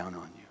back down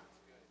on you?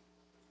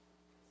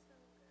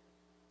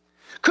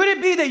 Could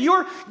it be that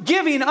your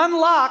giving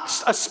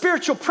unlocks a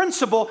spiritual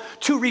principle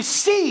to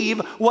receive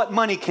what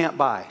money can't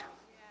buy?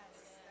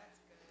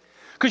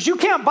 Because you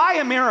can't buy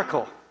a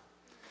miracle.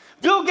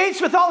 Bill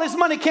Gates with all his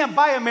money can't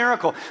buy a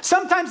miracle.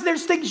 Sometimes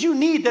there's things you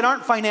need that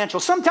aren't financial.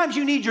 Sometimes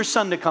you need your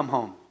son to come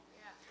home.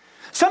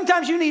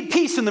 Sometimes you need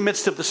peace in the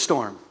midst of the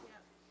storm.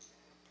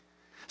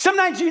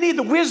 Sometimes you need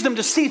the wisdom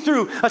to see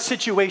through a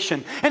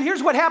situation. And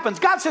here's what happens.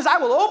 God says, I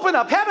will open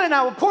up heaven and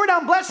I will pour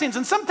down blessings.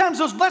 And sometimes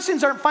those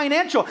blessings aren't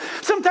financial.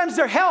 Sometimes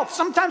they're health.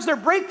 Sometimes they're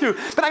breakthrough.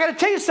 But I got to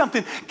tell you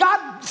something.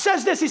 God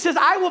says this. He says,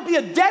 I will be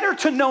a debtor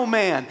to no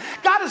man.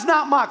 God is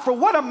not mocked. For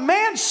what a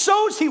man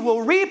sows, he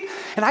will reap.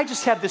 And I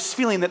just have this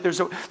feeling that there's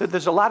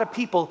a lot of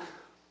people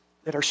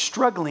that are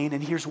struggling.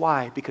 And here's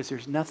why. Because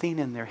there's nothing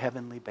in their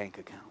heavenly bank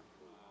account.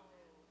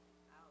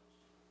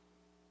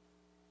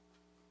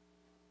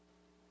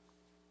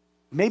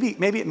 Maybe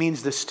it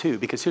means this too,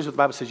 because here's what the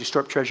Bible says, you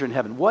store up treasure in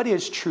heaven. What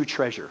is true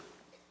treasure?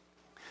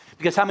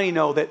 Because how many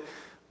know that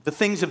the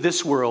things of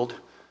this world,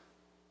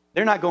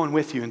 they're not going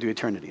with you into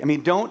eternity? I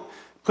mean, don't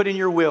put in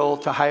your will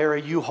to hire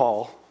a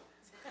U-Haul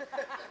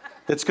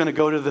that's going to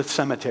go to the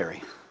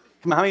cemetery.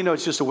 How many know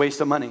it's just a waste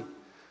of money?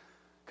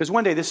 Because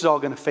one day this is all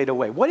going to fade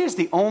away. What is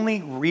the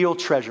only real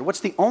treasure?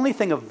 What's the only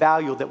thing of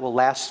value that will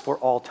last for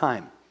all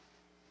time?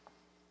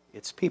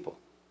 It's people.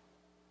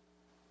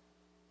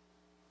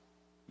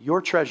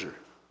 Your treasure.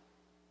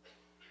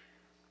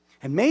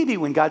 And maybe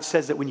when God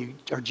says that when you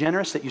are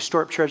generous, that you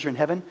store up treasure in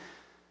heaven,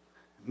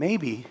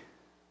 maybe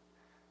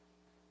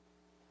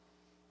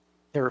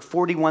there are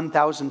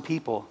 41,000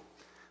 people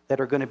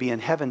that are going to be in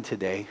heaven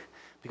today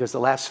because the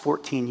last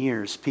 14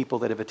 years, people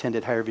that have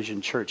attended Higher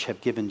Vision Church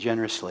have given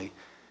generously.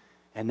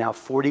 And now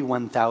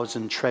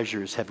 41,000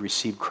 treasures have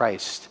received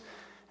Christ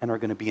and are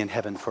going to be in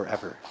heaven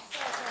forever.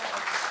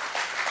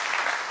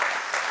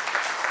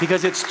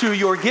 Because it's through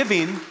your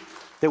giving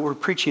that we're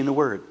preaching the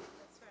word.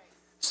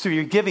 It's through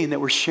your giving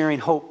that we're sharing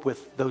hope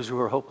with those who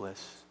are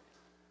hopeless.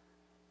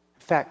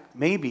 In fact,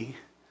 maybe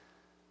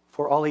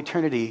for all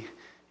eternity,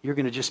 you're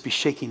going to just be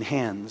shaking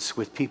hands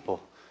with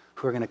people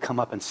who are going to come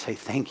up and say,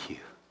 thank you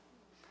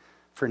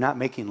for not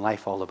making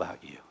life all about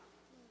you.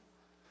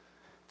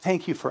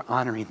 Thank you for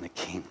honoring the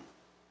King.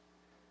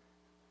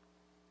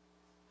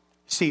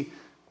 See,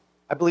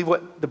 I believe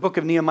what the book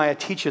of Nehemiah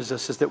teaches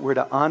us is that we're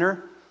to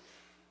honor.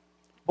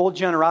 Bold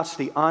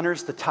generosity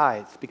honors the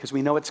tithe because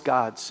we know it's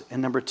God's.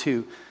 And number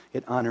two,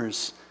 it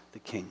honors the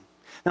King.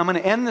 Now I'm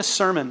going to end this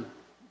sermon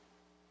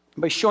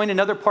by showing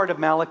another part of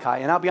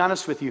Malachi. And I'll be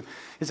honest with you,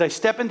 as I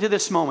step into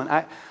this moment,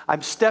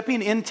 I'm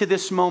stepping into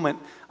this moment,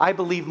 I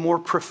believe, more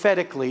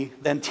prophetically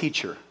than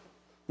teacher,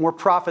 more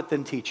prophet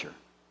than teacher.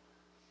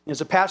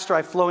 As a pastor,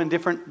 I flow in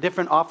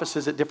different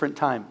offices at different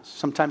times.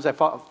 Sometimes I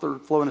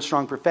flow in a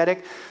strong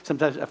prophetic.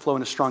 Sometimes I flow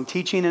in a strong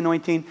teaching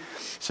anointing.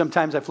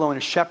 Sometimes I flow in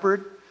a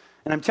shepherd.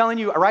 And I'm telling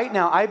you right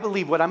now, I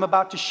believe what I'm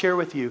about to share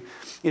with you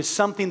is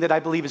something that I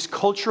believe is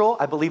cultural.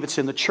 I believe it's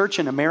in the church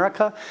in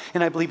America.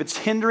 And I believe it's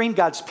hindering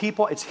God's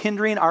people. It's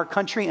hindering our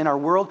country and our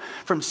world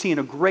from seeing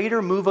a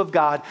greater move of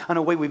God in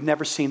a way we've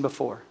never seen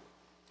before.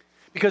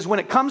 Because when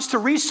it comes to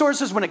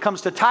resources, when it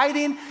comes to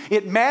tithing,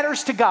 it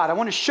matters to God. I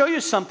want to show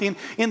you something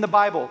in the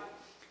Bible.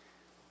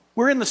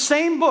 We're in the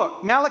same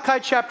book, Malachi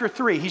chapter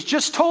 3. He's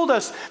just told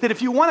us that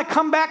if you want to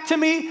come back to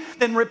me,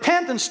 then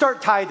repent and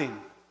start tithing.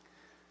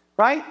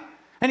 Right?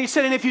 And he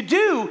said, and if you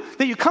do,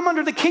 that you come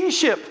under the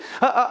kingship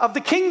of the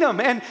kingdom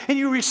and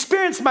you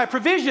experience my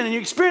provision and you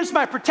experience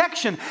my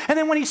protection. And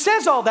then when he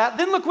says all that,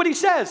 then look what he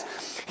says.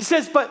 He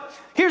says, but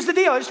here's the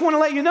deal. I just want to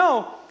let you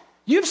know,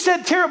 you've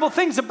said terrible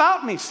things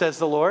about me, says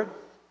the Lord.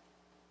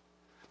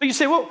 But you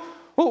say, well,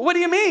 what do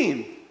you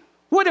mean?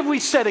 What have we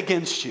said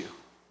against you?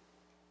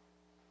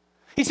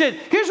 He said,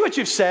 here's what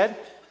you've said.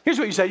 Here's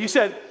what you said. You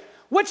said,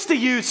 what's the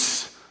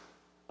use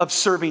of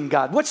serving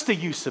God? What's the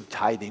use of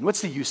tithing?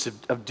 What's the use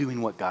of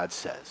doing what God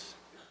says?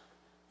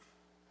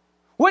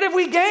 What have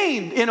we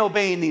gained in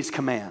obeying these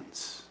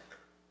commands?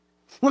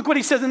 Look what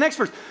he says in the next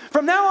verse.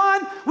 From now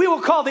on, we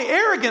will call the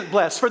arrogant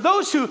blessed. For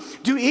those who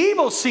do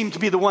evil seem to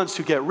be the ones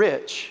who get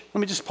rich.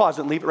 Let me just pause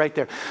and leave it right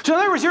there. So in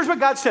other words, here's what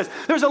God says.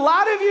 There's a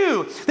lot of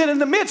you that in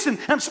the midst, and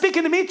I'm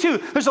speaking to me too,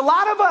 there's a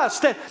lot of us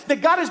that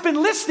God has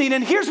been listening,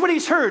 and here's what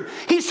he's heard.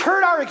 He's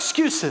heard our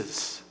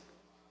excuses.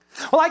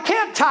 Well, I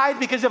can't tithe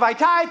because if I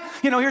tithe,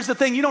 here's the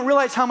thing, you don't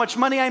realize how much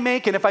money I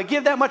make, and if I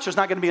give that much, there's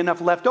not going to be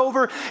enough left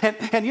over.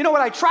 And you know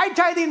what, I tried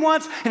tithing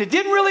once, and it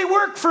didn't really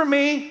work for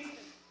me.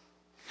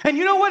 And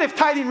you know what? If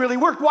tithing really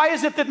worked, why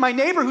is it that my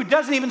neighbor who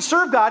doesn't even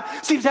serve God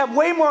seems to have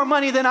way more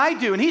money than I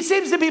do? And he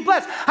seems to be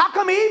blessed. How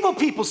come evil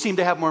people seem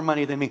to have more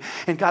money than me?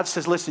 And God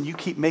says, listen, you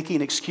keep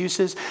making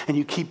excuses and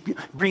you keep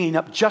bringing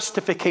up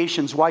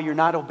justifications why you're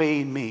not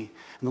obeying me.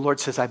 And the Lord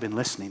says, I've been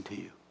listening to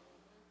you.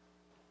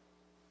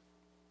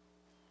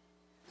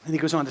 And he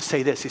goes on to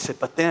say this. He said,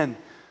 but then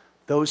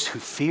those who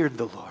feared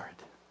the Lord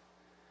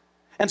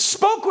and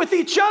spoke with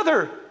each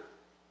other,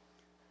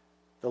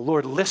 the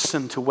Lord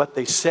listened to what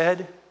they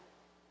said.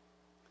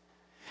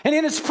 And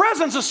in his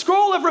presence, a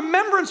scroll of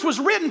remembrance was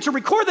written to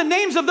record the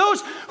names of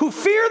those who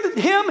feared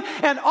him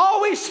and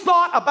always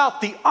thought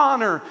about the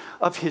honor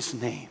of his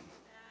name.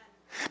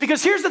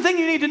 Because here's the thing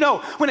you need to know.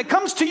 When it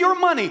comes to your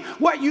money,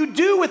 what you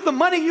do with the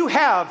money you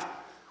have,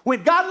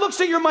 when God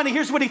looks at your money,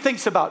 here's what he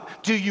thinks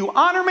about. Do you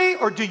honor me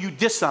or do you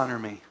dishonor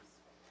me?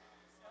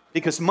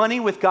 Because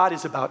money with God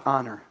is about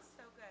honor.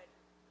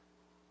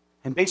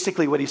 And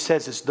basically what he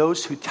says is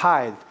those who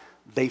tithe,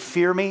 they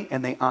fear me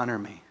and they honor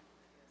me.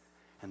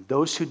 And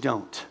those who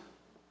don't,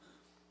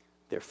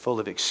 they're full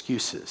of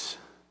excuses.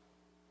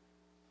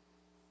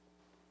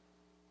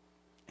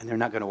 And they're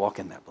not going to walk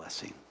in that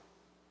blessing.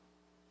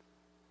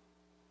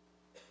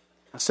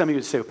 Now, some of you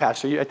would say, well,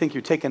 Pastor, I think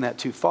you're taking that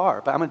too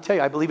far. But I'm going to tell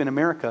you, I believe in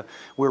America,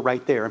 we're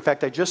right there. In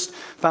fact, I just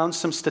found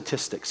some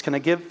statistics. Can I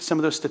give some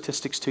of those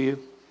statistics to you?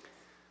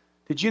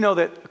 Did you know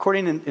that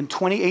according in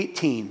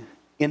 2018,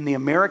 in the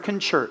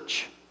American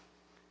church,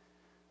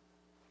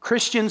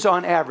 Christians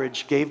on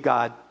average gave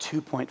God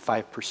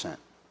 2.5%.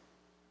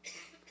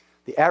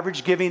 The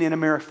average giving in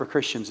America for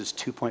Christians is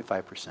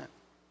 2.5%.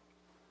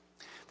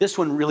 This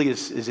one really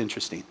is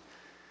interesting.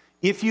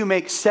 If you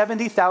make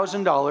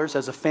 $70,000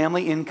 as a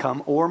family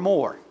income or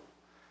more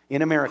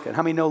in America, and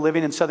how many know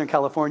living in Southern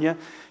California,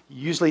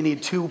 you usually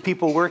need 2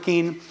 people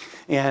working,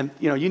 and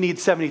you need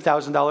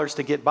 $70,000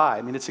 to get by.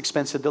 I mean, it's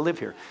expensive to live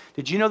here.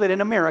 Did you know that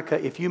in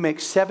America, if you make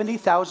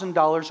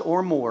 $70,000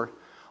 or more,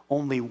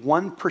 only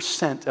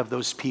 1% of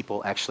those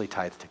people actually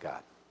tithe to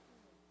God?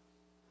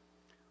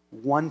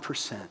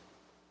 1%.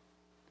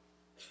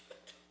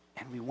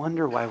 And we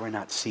wonder why we're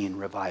not seeing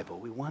revival.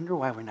 We wonder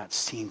why we're not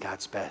seeing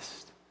God's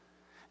best.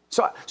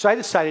 So I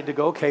decided to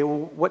go, okay,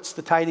 well, what's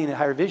the tithing at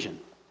Higher Vision?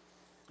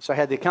 So I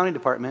had the accounting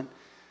department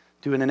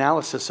do an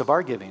analysis of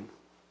our giving.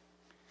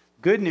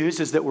 Good news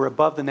is that we're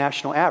above the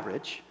national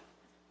average.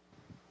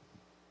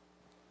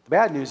 The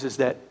bad news is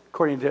that,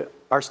 according to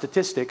our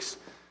statistics,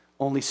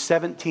 only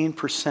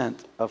 17%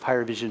 of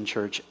Higher Vision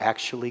Church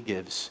actually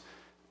gives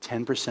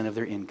 10% of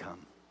their income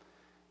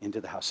into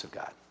the house of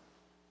God.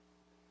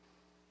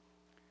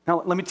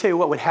 Now, let me tell you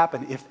what would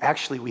happen if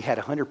actually we had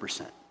 100%.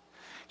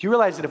 Do you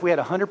realize that if we had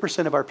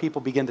 100% of our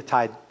people begin to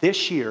tithe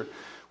this year,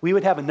 we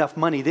would have enough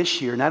money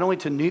this year, not only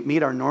to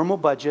meet our normal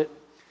budget,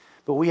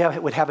 but we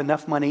would have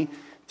enough money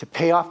to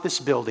pay off this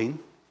building,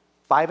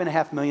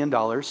 $5.5 million.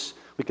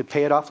 We could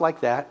pay it off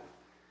like that,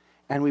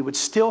 and we would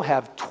still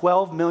have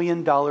 $12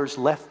 million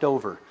left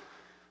over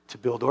to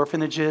build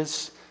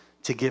orphanages,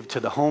 to give to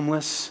the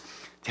homeless,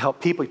 to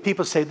help people.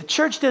 People say, the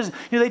church doesn't,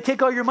 they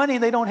take all your money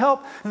and they don't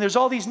help, and there's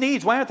all these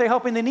needs. Why aren't they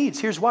helping the needs?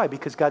 Here's why,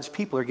 because God's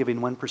people are giving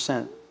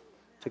 1%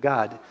 to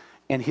God,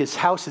 and his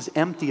house is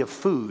empty of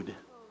food.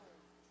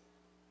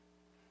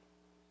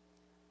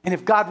 And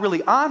if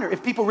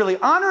people really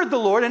honored the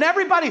Lord, and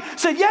everybody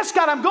said, yes,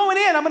 God, I'm going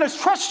in, I'm going to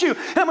trust you,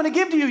 and I'm going to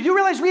give to you, you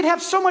realize we'd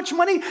have so much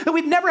money that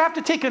we'd never have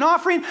to take an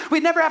offering,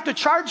 we'd never have to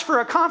charge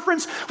for a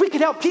conference, we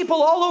could help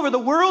people all over the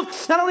world.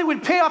 Not only would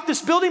we pay off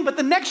this building, but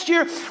the next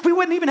year, we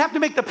wouldn't even have to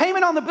make the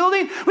payment on the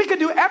building. We could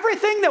do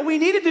everything that we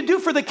needed to do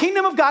for the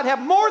kingdom of God, have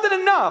more than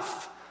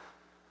enough,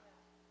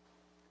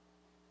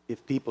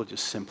 if people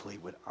just simply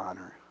would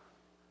honor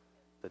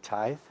the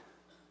tithe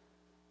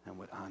and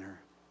would honor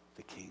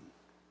the king.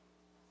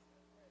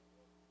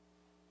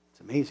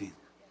 It's amazing.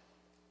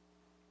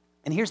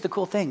 And here's the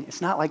cool thing.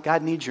 It's not like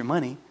God needs your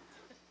money,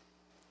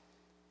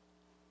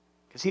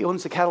 because he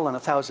owns the cattle on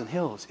 1,000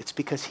 hills. It's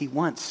because he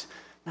wants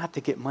not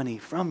to get money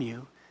from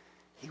you.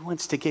 He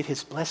wants to get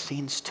his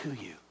blessings to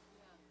you.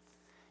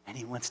 And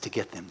he wants to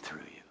get them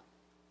through you.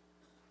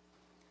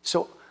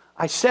 So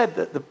I said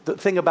that the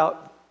thing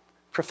about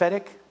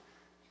prophetic,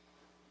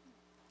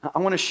 I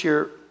want to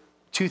share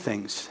 2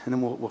 things, and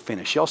then we'll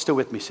finish. Y'all still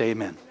with me? Say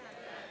amen.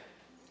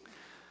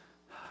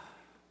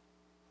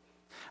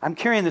 I'm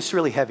carrying this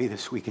really heavy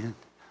this weekend.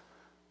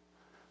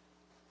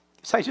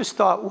 So I just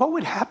thought, what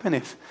would happen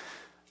if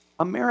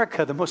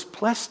America, the most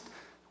blessed,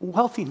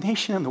 wealthy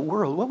nation in the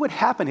world, what would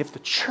happen if the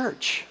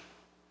church,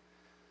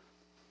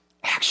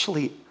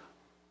 actually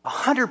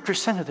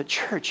 100% of the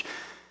church,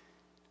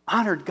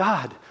 honored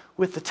God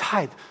with the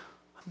tithe?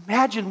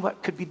 Imagine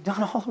what could be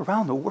done all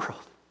around the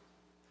world.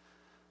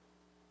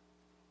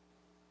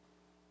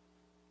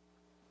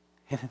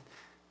 And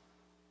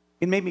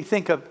it made me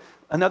think of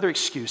another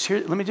excuse.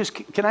 Here,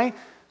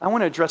 I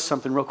want to address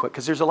something real quick,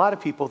 because there's a lot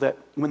of people that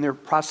when they're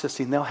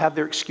processing, they'll have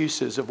their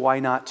excuses of why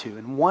not to.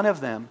 And one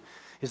of them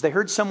is they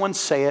heard someone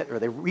say it or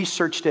they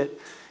researched it,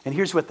 and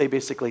here's what they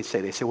basically say.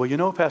 They say,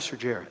 well, Pastor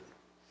Jarrett,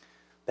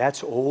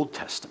 that's Old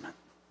Testament.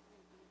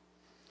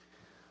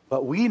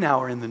 But we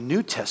now are in the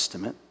New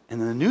Testament. And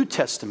in the New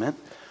Testament,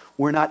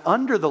 we're not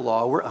under the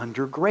law, we're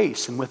under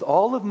grace. And with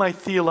all of my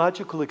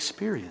theological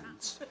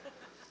experience,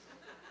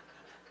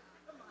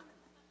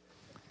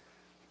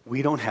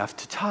 we don't have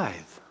to tithe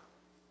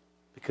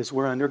because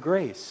we're under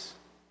grace.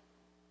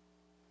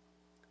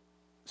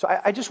 So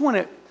I just want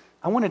to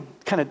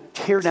kind of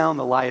tear down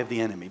the lie of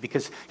the enemy,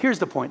 because here's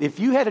the point. If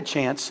you had a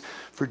chance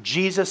for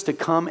Jesus to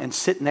come and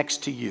sit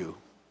next to you,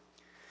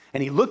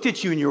 and he looked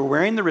at you and you were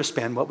wearing the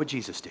wristband, what would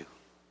Jesus do?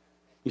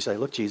 You say,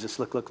 look, Jesus,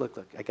 look.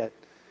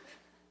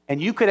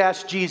 And you could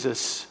ask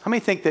Jesus, how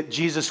many think that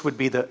Jesus would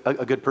be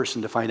a good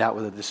person to find out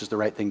whether this is the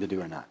right thing to do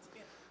or not?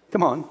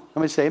 Come on, I'm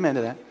going to say amen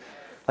to that.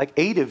 Like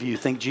 8 of you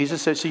think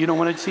Jesus, so you don't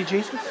want to see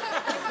Jesus?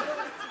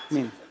 I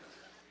mean,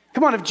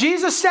 come on, if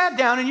Jesus sat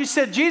down and you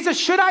said, Jesus,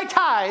 should I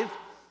tithe?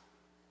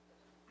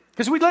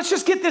 Because let's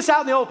just get this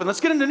out in the open. Let's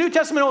get into New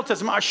Testament, Old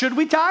Testament. Should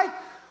we tithe?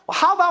 Well,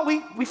 how about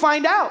we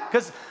find out?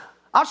 Because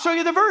I'll show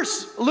you the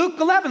verse. Luke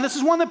 11. This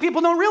is one that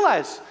people don't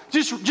realize.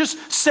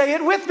 Just say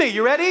it with me.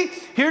 You ready?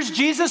 Here's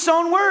Jesus'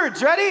 own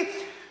words. Ready?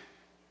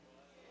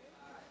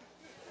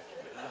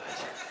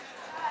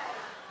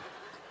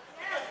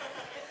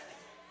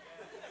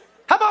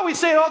 How about we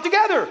say it all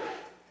together?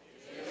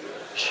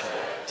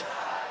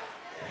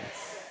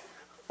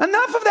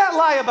 Enough of that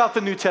lie about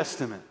the New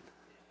Testament.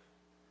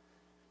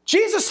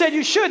 Jesus said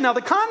you should. Now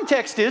the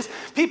context is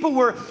people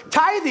were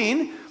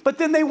tithing, but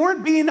then they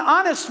weren't being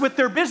honest with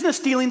their business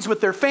dealings with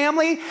their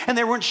family, and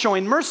they weren't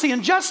showing mercy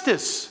and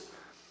justice.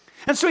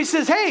 And so he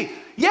says, hey,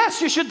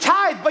 yes, you should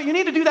tithe, but you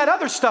need to do that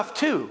other stuff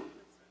too.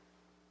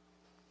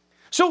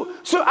 So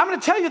I'm going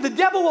to tell you, the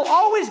devil will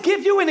always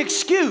give you an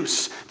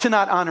excuse to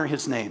not honor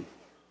his name.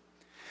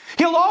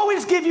 He'll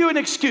always give you an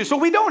excuse. Well,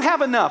 we don't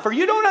have enough, or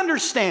you don't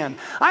understand.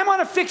 I'm on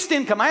a fixed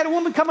income. I had a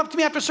woman come up to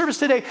me after service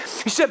today.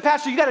 She said,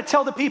 Pastor, you got to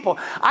tell the people.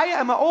 I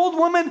am an old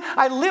woman.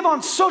 I live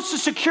on Social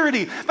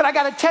Security, but I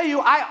got to tell you,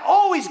 I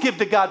always give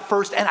to God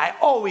first, and I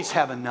always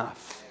have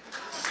enough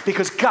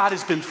because God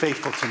has been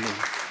faithful to me.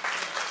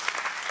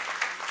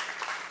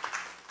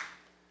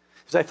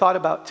 As I thought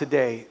about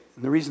today,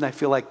 and the reason I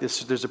feel like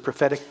there's a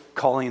prophetic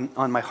calling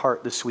on my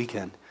heart this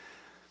weekend.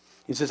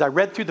 He says, I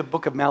read through the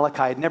book of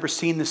Malachi. I'd never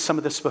seen some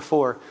of this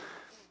before.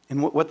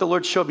 And what the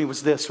Lord showed me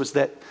was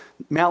that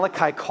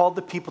Malachi called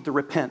the people to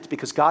repent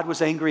because God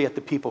was angry at the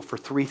people for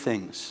 3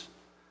 things.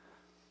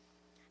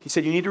 He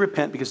said, you need to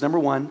repent because number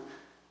 1,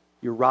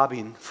 you're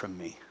robbing from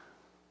me.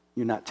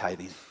 You're not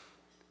tithing.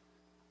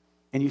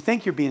 And you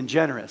think you're being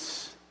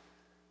generous,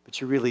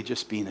 but you're really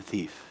just being a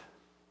thief.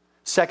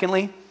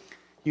 Secondly,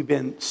 you've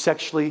been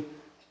sexually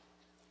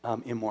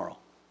immoral.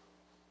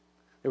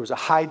 There was a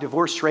high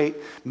divorce rate.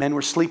 Men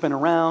were sleeping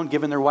around,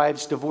 giving their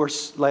wives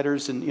divorce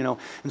letters and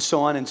so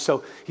on. And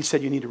so he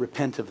said, you need to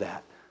repent of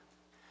that.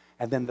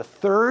 And then the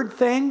third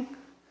thing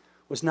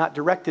was not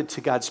directed to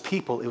God's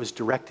people. It was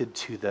directed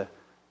to the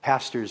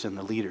pastors and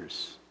the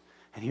leaders.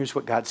 And here's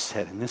what God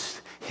said, and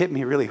this hit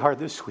me really hard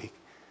this week.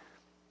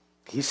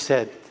 He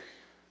said,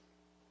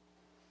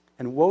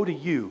 and woe to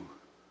you,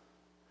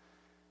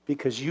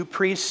 because you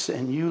priests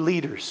and you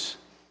leaders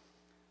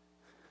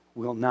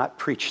will not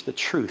preach the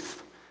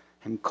truth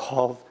and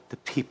call the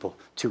people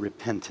to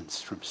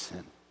repentance from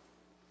sin.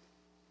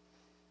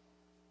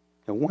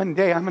 And one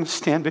day I'm going to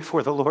stand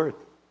before the Lord.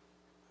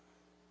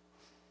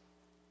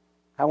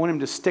 I want him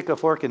to stick a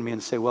fork in me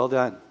and say, well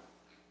done.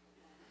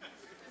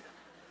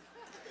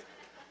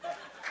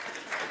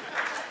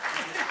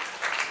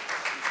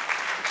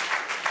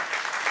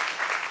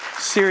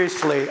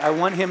 Seriously, I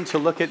want him to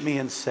look at me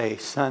and say,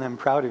 son, I'm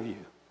proud of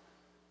you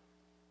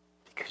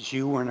because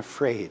you weren't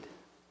afraid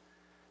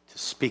to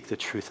speak the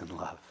truth in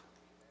love.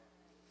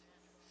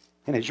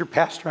 And as your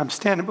pastor, I'm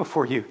standing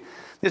before you.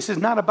 This is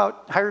not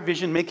about higher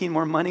vision, making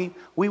more money.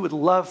 We would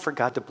love for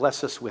God to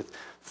bless us with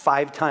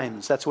 5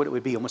 times. That's what it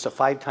would be, almost a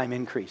 5-time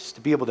increase.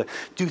 To be able to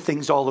do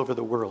things all over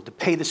the world, to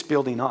pay this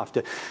building off,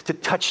 to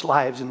touch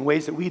lives in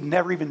ways that we'd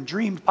never even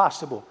dreamed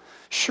possible.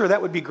 Sure,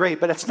 that would be great,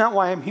 but that's not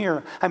why I'm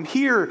here. I'm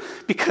here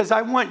because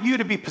I want you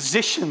to be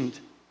positioned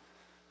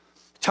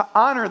to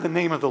honor the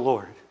name of the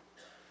Lord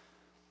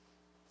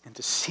and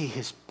to see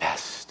his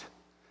best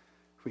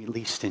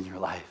released in your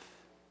life.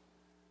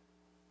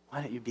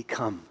 Why don't you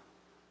become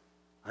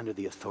under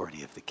the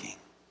authority of the King?